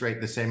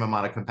demonstrate the same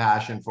amount of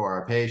compassion for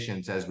our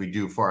patients as we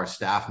do for our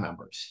staff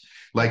members?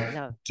 Like,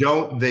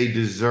 don't they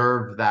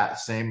deserve that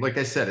same? Like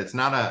I said,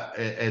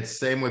 it's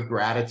same with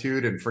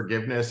gratitude and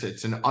forgiveness.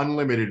 It's an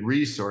unlimited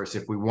resource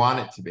if we want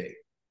it to be.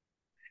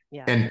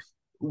 Yeah. And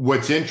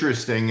what's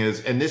interesting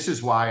is, and this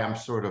is why I'm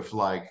sort of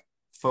like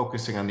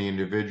focusing on the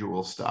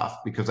individual stuff,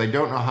 because I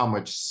don't know how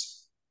much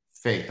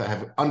faith. I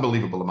have an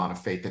unbelievable amount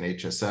of faith in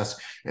HSS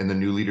and the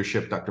new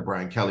leadership, Dr.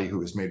 Brian Kelly,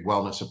 who has made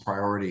wellness a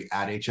priority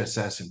at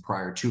HSS, and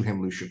prior to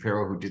him, Lou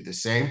Shapiro, who did the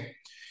same.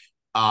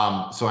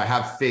 So I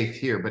have faith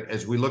here, but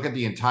as we look at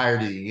the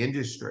entirety of the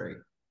industry,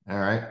 all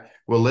right,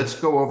 well, let's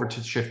go over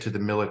to shift to the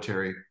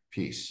military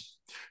piece.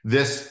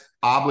 This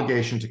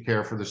obligation to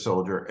care for the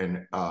soldier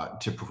and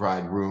to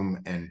provide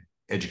room and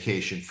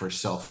education for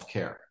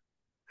self-care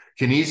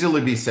can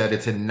easily be said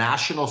it's a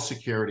national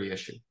security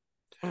issue,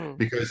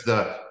 because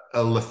the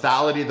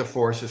lethality of the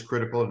force is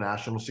critical of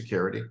national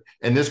security.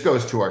 And this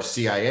goes to our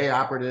CIA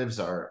operatives,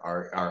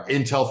 our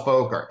intel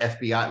folk, our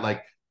FBI,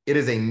 like, it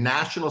is a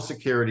national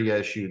security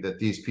issue that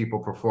these people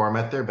perform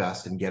at their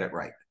best and get it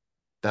right.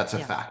 That's a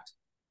fact.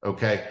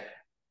 Okay.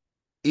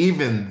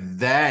 Even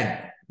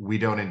then, we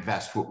don't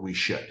invest what we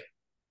should.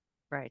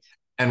 Right.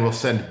 And we'll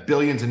send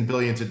billions and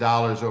billions of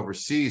dollars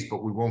overseas,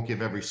 but we won't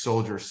give every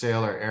soldier,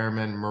 sailor,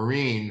 airman,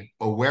 Marine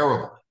a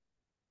wearable.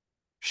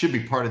 Should be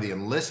part of the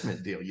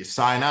enlistment deal. You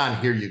sign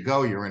on, here you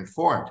go, you're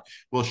informed.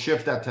 We'll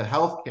shift that to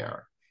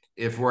healthcare.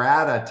 If we're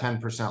at a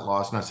 10%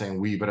 loss, not saying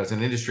we, but as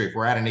an industry, if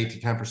we're at an 8 to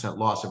 10%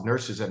 loss of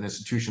nurses at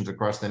institutions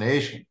across the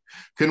nation,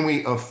 can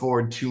we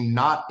afford to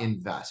not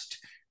invest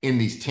in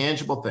these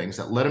tangible things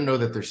that let them know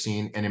that they're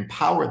seen and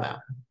empower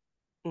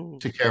them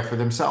to care for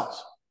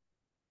themselves.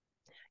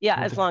 Yeah,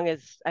 as long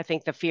as I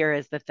think the fear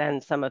is that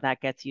then some of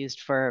that gets used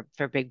for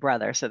Big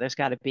Brother. So there's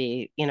got to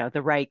be,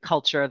 the right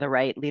culture, the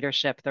right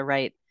leadership, the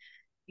right,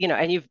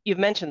 and you've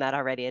mentioned that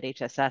already at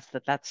HSS,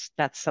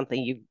 that's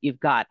something you've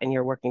got and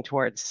you're working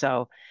towards.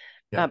 So,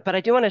 Yeah. but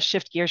I do want to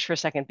shift gears for a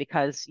second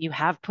because you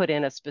have put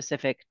in a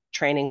specific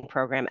training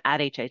program at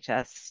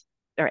HSS,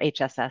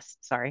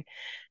 sorry,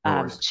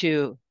 No worries.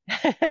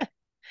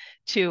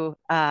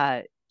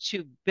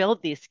 to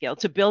build these skills,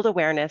 to build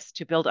awareness,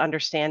 to build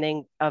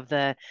understanding of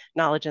the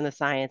knowledge and the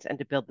science, and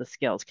to build the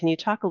skills. Can you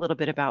talk a little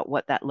bit about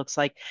what that looks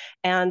like?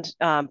 And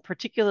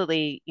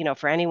particularly,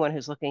 for anyone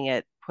who's looking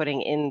at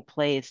putting in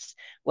place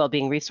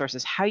well-being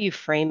resources, how you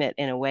frame it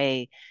in a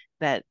way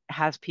that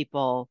has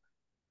people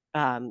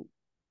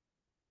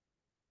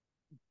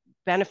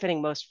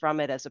benefiting most from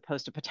it as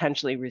opposed to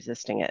potentially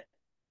resisting it.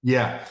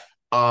 Yeah.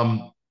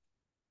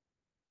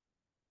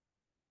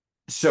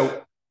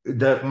 So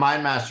the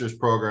Mind Masters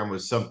program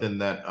was something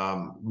that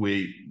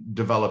we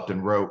developed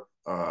and wrote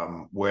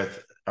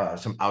with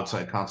some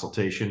outside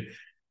consultation.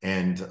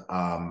 And,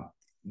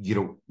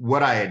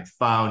 what I had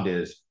found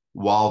is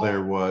while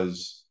there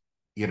was,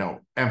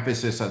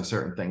 emphasis on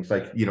certain things,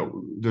 like,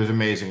 there's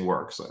amazing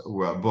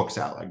books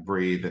out like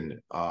Breathe and,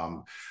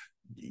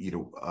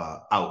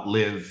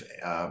 Outlive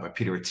by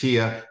Peter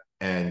Attia.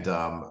 And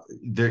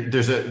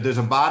there's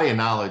a body of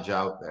knowledge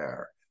out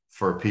there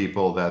for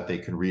people that they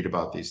can read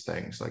about these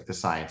things, like The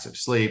Science of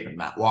Sleep and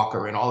Matt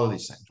Walker and all of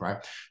these things, right?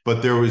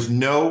 But there was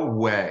no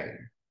way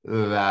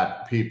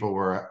that people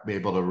were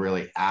able to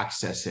really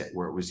access it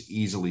where it was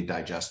easily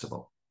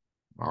digestible.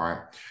 All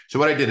right. So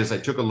what I did is I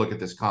took a look at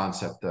this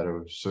concept that I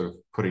was sort of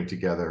putting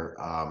together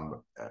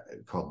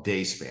called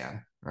Day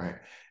Span, right?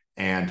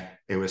 And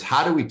it was,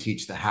 how do we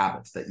teach the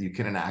habits that you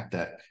can enact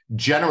that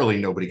generally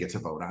nobody gets a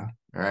vote on,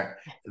 all right,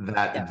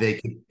 that they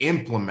can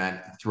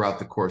implement throughout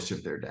the course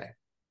of their day.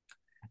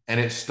 And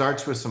it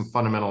starts with some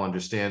fundamental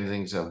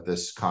understandings of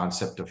this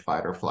concept of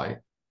fight or flight.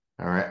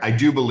 All right. I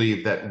do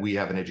believe that we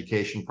have an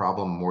education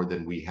problem more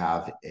than we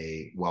have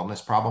a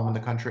wellness problem in the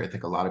country. I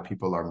think a lot of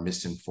people are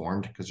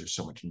misinformed because there's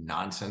so much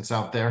nonsense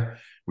out there.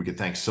 We could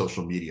thank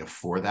social media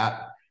for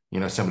that.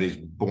 Somebody's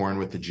born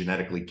with the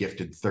genetically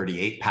gifted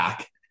 38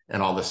 pack,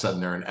 and all of a sudden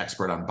they're an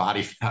expert on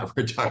body fat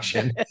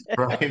reduction,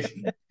 right?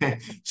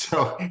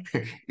 So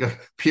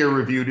peer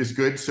reviewed is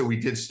good. So we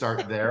did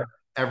start there.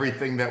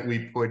 Everything that we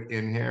put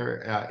in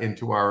here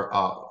into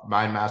our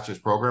Mind Masters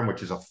program,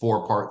 which is a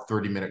 4-part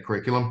 30-minute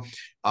curriculum,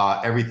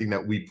 everything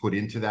that we put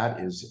into that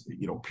is,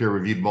 peer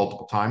reviewed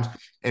multiple times.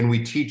 And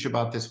we teach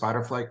about this fight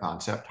or flight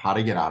concept, how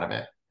to get out of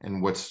it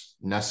and what's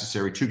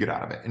necessary to get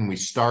out of it. And we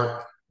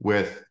start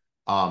with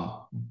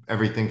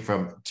everything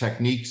from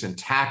techniques and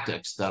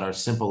tactics that are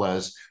simple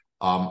as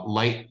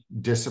light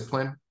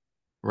discipline,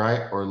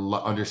 right? Or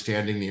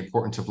understanding the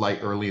importance of light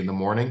early in the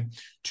morning,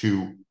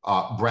 to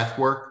breath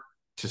work,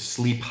 to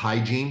sleep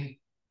hygiene.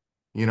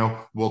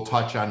 We'll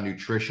touch on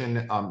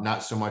nutrition,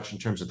 not so much in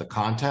terms of the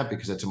content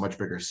because it's a much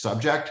bigger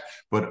subject,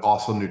 but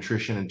also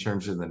nutrition in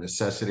terms of the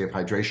necessity of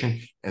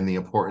hydration and the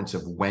importance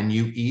of when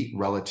you eat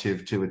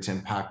relative to its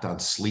impact on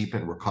sleep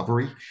and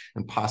recovery,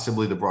 and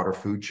possibly the broader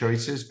food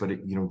choices. But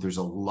there's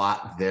a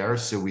lot there.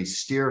 So we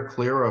steer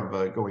clear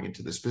of going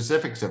into the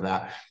specifics of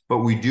that, but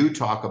we do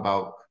talk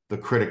about the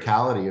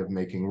criticality of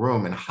making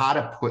room and how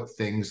to put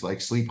things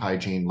like sleep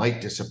hygiene,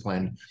 light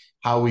discipline,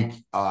 how we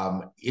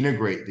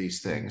integrate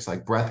these things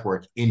like breath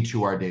work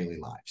into our daily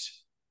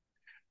lives.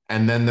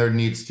 And then there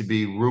needs to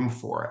be room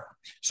for it.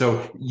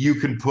 So you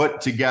can put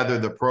together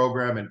the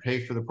program and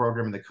pay for the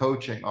program and the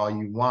coaching all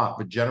you want.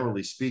 But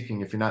generally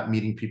speaking, if you're not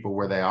meeting people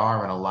where they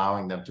are and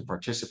allowing them to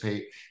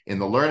participate in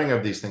the learning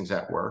of these things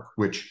at work,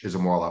 which is a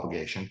moral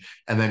obligation,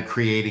 and then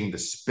creating the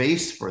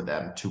space for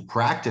them to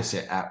practice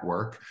it at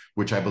work,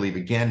 which I believe,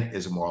 again,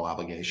 is a moral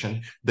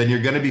obligation, then you're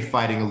going to be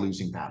fighting a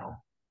losing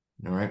battle.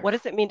 All right. What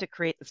does it mean to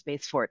create the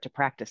space for it, to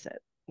practice it?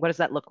 What does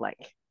that look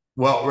like?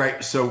 Well,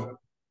 right. So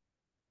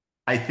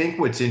I think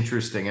what's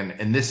interesting,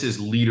 and this is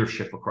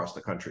leadership across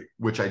the country,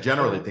 which I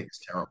generally think is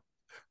terrible,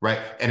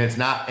 right? And it's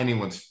not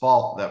anyone's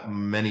fault that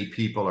many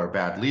people are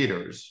bad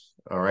leaders,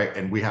 all right?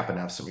 And we happen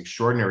to have some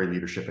extraordinary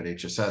leadership at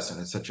HSS, and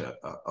it's such a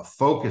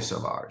focus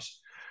of ours.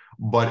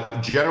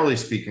 But generally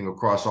speaking,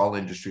 across all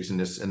industries,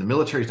 and the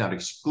military is not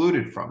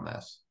excluded from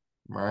this,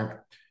 right?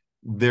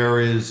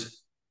 There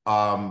is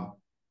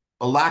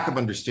a lack of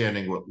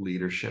understanding what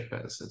leadership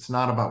is. It's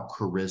not about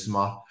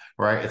charisma,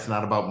 right? It's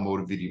not about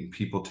motivating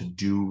people to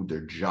do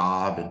their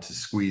job and to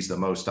squeeze the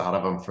most out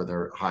of them for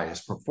their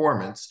highest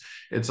performance.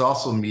 It's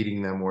also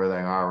meeting them where they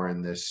are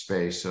in this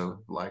space of,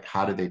 like,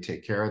 how do they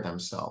take care of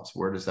themselves?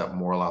 Where does that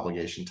moral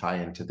obligation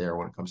tie into there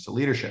when it comes to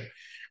leadership,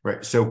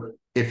 right? So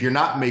if you're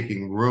not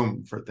making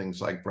room for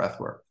things like breath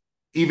work,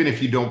 even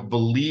if you don't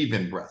believe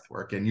in breath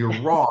work, and you're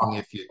wrong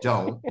if you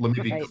don't, let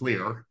me be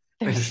clear.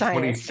 There's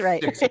science, right?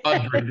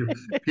 2,600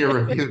 peer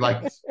reviewed.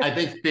 Like, I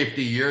think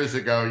 50 years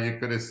ago, you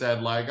could have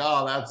said, like,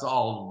 oh, that's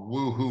all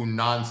woohoo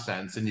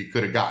nonsense, and you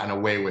could have gotten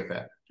away with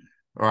it.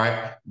 All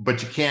right.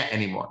 But you can't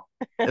anymore.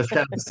 It's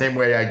kind of the same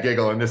way I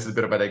giggle. And this is a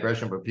bit of a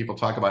digression, but people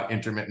talk about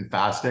intermittent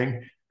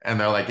fasting and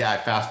they're like, yeah, I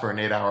fast for an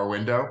 8-hour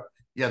window.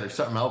 Yeah, there's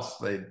something else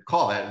they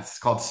call that. It's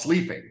called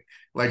sleeping.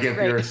 Like if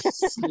you're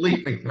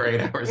sleeping for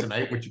 8 hours a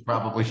night, which you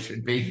probably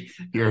should be,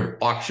 you're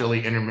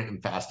actually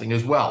intermittent fasting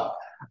as well.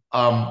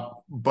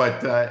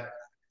 But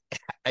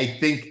I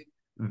think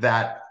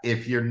that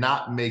if you're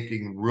not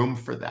making room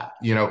for that,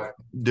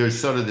 there's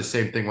sort of the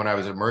same thing when I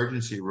was an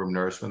emergency room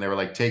nurse, when they were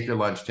like, take your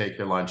lunch, take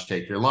your lunch,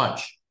 take your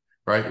lunch,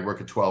 right? You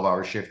work a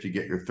 12-hour shift, you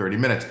get your 30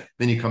 minutes.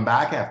 Then you come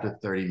back after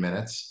 30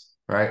 minutes,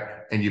 right?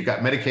 And you've got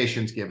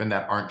medications given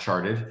that aren't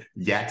charted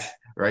yet,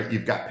 right?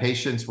 You've got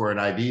patients where an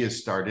IV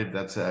is started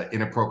that's an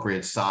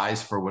inappropriate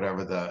size for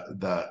whatever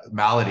the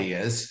malady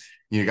is.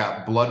 You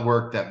got blood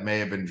work that may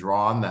have been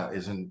drawn that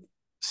isn't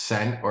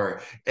sent,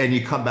 and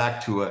you come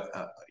back to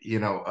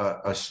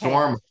a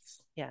storm.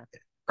 Yeah.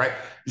 Right.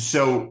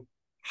 So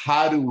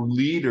how do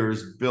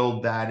leaders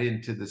build that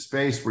into the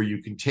space where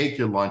you can take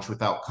your lunch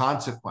without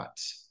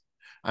consequence?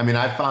 I mean,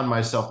 I found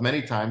myself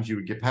many times you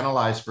would get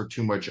penalized for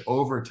too much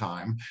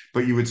overtime,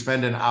 but you would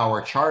spend an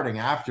hour charting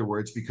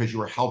afterwards because you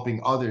were helping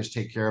others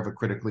take care of a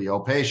critically ill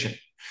patient.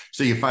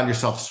 So you find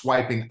yourself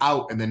swiping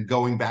out and then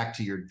going back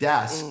to your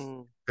desk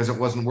because it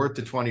wasn't worth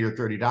the $20 or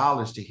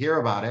 $30 to hear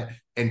about it,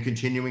 and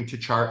continuing to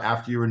chart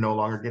after you were no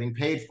longer getting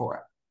paid for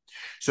it.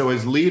 So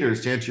as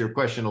leaders, to answer your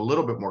question a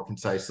little bit more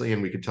concisely,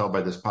 and we can tell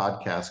by this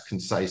podcast,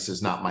 concise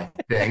is not my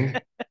thing.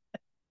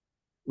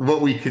 What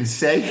we can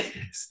say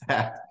is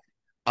that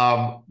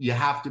you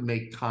have to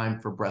make time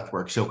for breath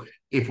work. So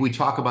if we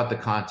talk about the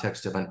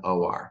context of an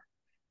OR,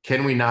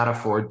 can we not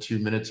afford 2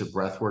 minutes of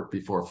breath work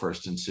before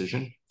first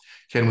incision?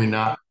 Can we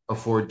not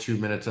afford 2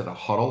 minutes at a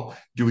huddle?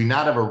 Do we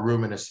not have a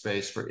room and a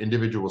space for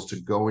individuals to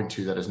go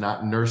into that is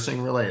not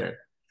nursing related,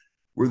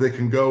 where they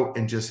can go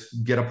and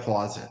just get a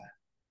pause in,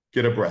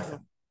 get a breath in?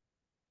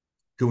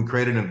 Can we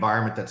create an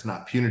environment that's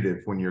not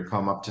punitive when you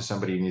come up to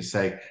somebody and you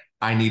say,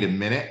 I need a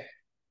minute?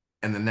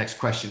 And the next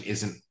question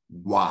isn't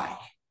why.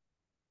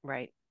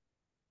 Right.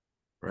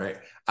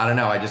 I don't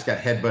know. I just got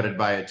headbutted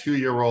by a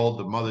 2-year-old.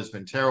 The mother's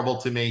been terrible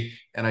to me,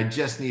 and I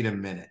just need a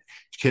minute.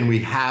 Can we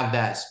have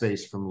that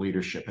space from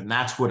leadership? And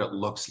that's what it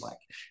looks like.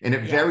 And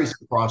it varies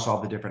across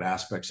all the different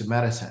aspects of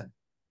medicine.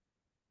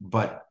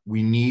 But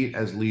we need,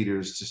 as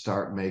leaders, to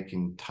start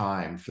making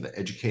time for the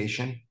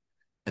education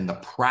and the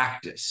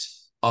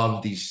practice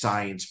of these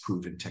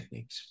science-proven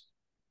techniques.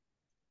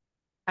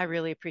 I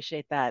really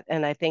appreciate that.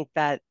 And I think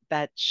that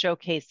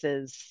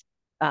showcases,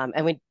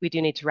 and we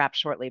do need to wrap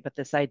shortly, but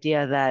this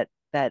idea that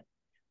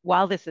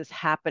while this is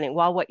happening,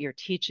 while what you're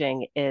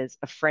teaching is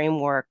a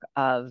framework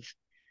of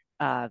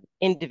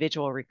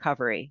individual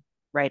recovery,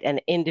 right,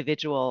 and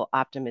individual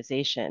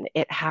optimization,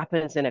 it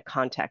happens in a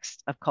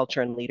context of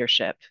culture and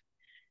leadership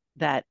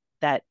that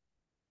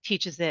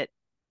teaches it,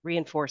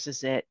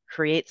 reinforces it,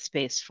 creates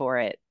space for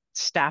it,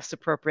 staffs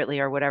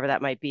appropriately, or whatever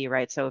that might be,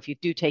 right? So if you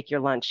do take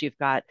your lunch, you've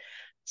got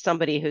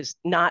somebody who's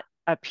not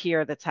a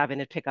peer that's having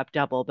to pick up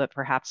double, but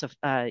perhaps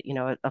a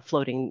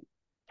floating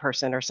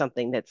person or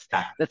something that's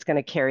going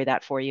to carry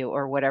that for you,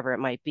 or whatever it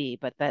might be.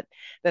 But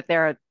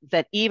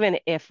that even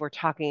if we're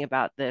talking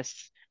about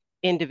this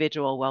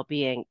individual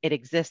well-being, it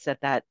exists at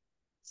that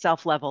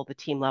self level, the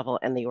team level,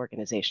 and the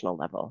organizational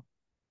level.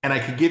 And I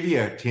could give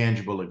you a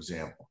tangible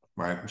example,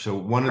 right? So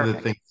one of the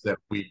things that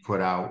we put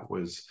out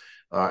was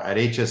at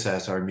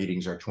HSS, our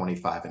meetings are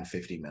 25 and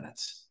 50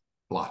 minutes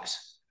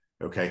blocks.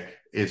 Okay.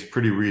 It's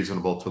pretty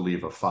reasonable to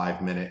leave a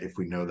 5-minute if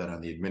we know that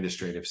on the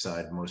administrative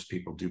side, most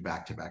people do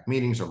back-to-back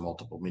meetings or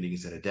multiple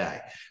meetings in a day.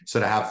 So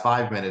to have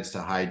 5 minutes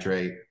to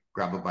hydrate,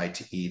 grab a bite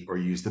to eat, or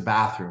use the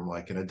bathroom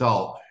like an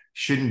adult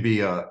shouldn't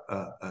be a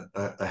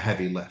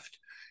heavy lift.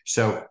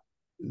 So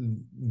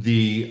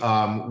we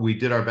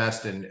did our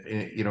best, and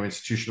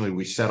institutionally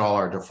we set all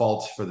our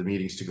defaults for the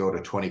meetings to go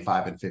to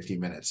 25 and 50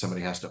 minutes.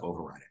 Somebody has to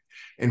override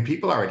it, and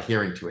people are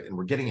adhering to it, and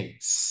we're getting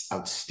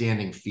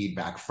outstanding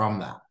feedback from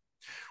that.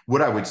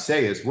 What I would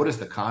say is, what is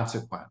the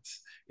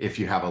consequence if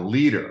you have a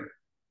leader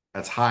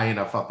that's high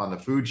enough up on the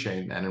food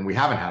chain? And we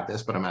haven't had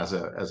this, but I'm as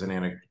an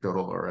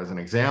anecdotal or as an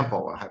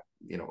example,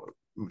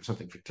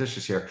 something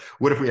fictitious here.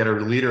 What if we had a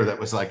leader that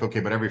was like, okay,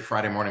 but every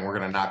Friday morning we're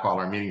going to knock all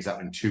our meetings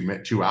out in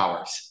 2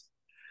 hours,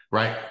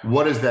 right?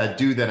 What does that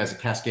do then as a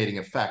cascading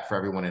effect for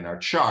everyone in our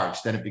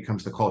charge? Then it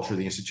becomes the culture of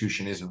the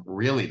institution isn't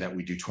really that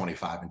we do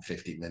 25 and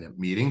 50-minute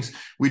meetings.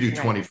 We do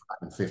 25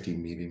 and 50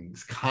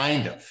 meetings,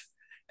 kind of.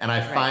 And I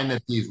find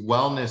that these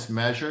wellness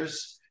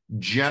measures,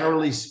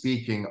 generally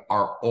speaking,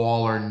 are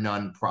all or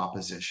none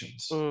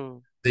propositions.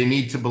 They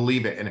need to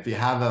believe it. And if you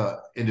have an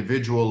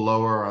individual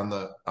lower on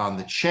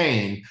the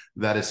chain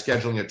that is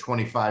scheduling a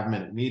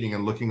 25-minute meeting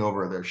and looking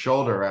over their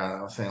shoulder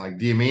and saying, like,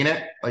 do you mean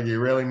it? Like,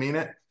 you really mean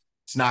it?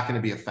 It's not going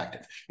to be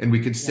effective. And we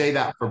could say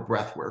that for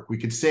breath work. We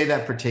could say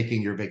that for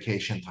taking your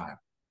vacation time.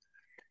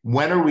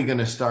 When are we going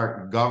to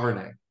start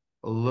governing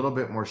a little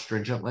bit more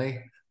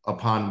stringently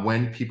upon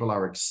when people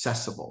are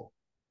accessible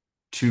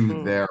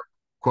to their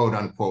quote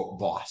unquote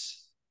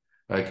boss?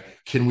 Like,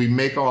 can we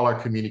make all our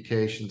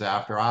communications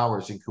after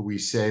hours? And could we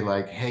say,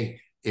 like, hey,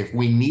 if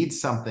we need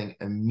something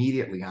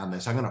immediately on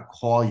this, I'm going to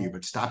call you,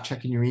 but stop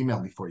checking your email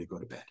before you go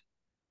to bed.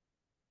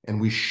 And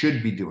we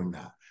should be doing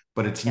that,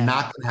 but it's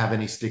not going to have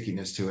any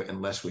stickiness to it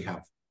unless we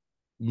have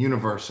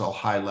universal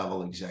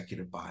high-level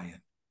executive buy-in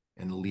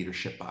and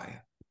leadership buy-in.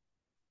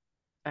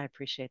 I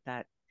appreciate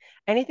that.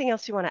 Anything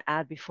else you want to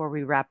add before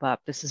we wrap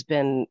up? This has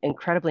been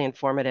incredibly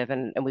informative,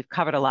 and we've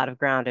covered a lot of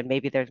ground, and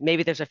maybe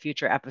there's a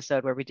future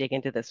episode where we dig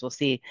into this. We'll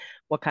see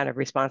what kind of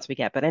response we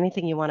get, but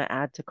anything you want to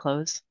add to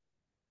close?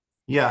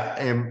 Yeah,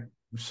 and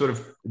sort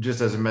of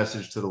just as a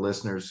message to the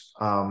listeners,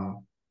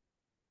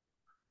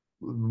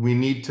 we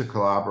need to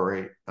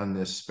collaborate on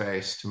this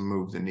space to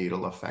move the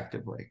needle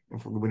effectively.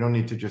 We don't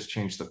need to just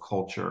change the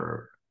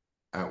culture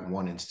at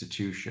one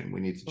institution. We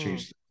need to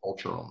change the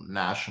culture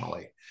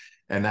nationally.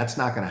 And that's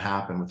not going to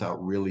happen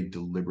without really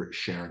deliberate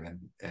sharing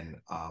and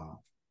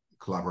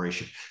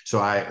collaboration. So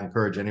I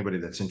encourage anybody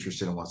that's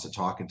interested and wants to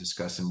talk and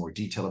discuss in more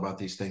detail about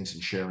these things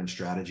and sharing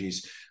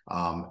strategies.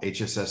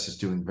 HSS is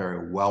doing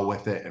very well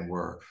with it, and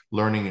we're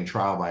learning in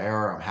trial by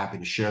error. I'm happy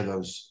to share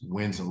those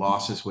wins and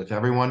losses with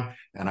everyone,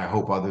 and I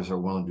hope others are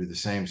willing to do the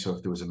same. So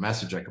if there was a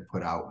message I could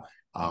put out,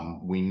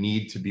 we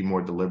need to be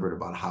more deliberate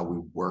about how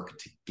we work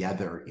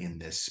together in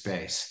this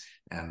space,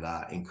 and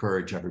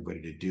encourage everybody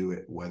to do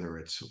it, whether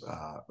it's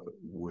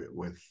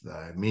with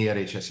me at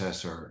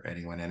HSS or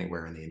anyone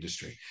anywhere in the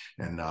industry.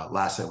 And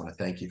lastly, I want to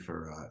thank you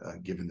for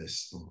giving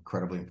this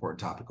incredibly important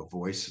topic a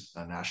voice,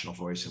 a national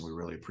voice, and we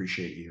really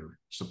appreciate your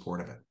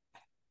support of it.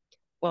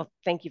 Well,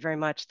 thank you very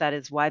much. That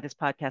is why this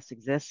podcast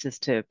exists, is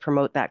to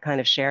promote that kind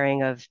of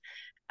sharing of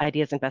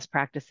ideas and best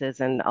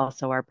practices, and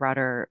also our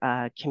broader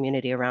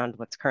community around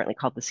what's currently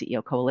called the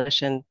CEO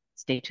Coalition.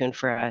 Stay tuned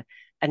for a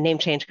name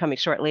change coming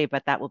shortly,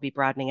 but that will be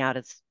broadening out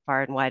as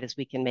far and wide as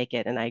we can make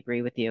it. And I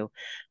agree with you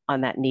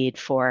on that need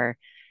for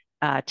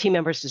team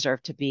members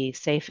deserve to be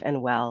safe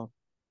and well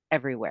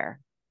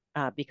everywhere,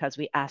 because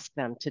we ask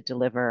them to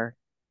deliver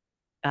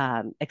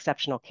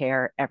exceptional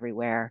care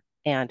everywhere,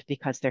 and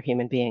because they're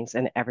human beings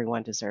and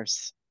everyone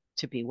deserves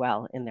to be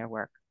well in their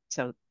work.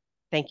 So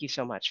thank you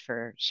so much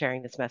for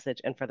sharing this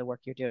message and for the work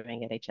you're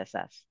doing at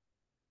HSS.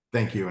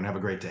 Thank you, and have a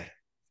great day.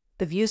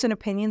 The views and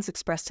opinions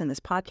expressed in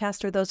this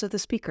podcast are those of the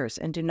speakers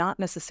and do not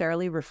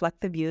necessarily reflect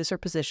the views or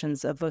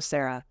positions of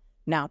Vocera,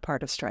 now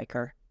part of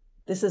Stryker.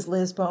 This is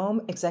Liz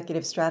Boehm,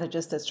 Executive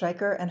Strategist at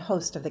Stryker and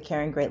host of the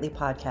Caring Greatly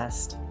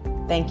podcast.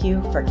 Thank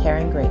you for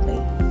caring greatly.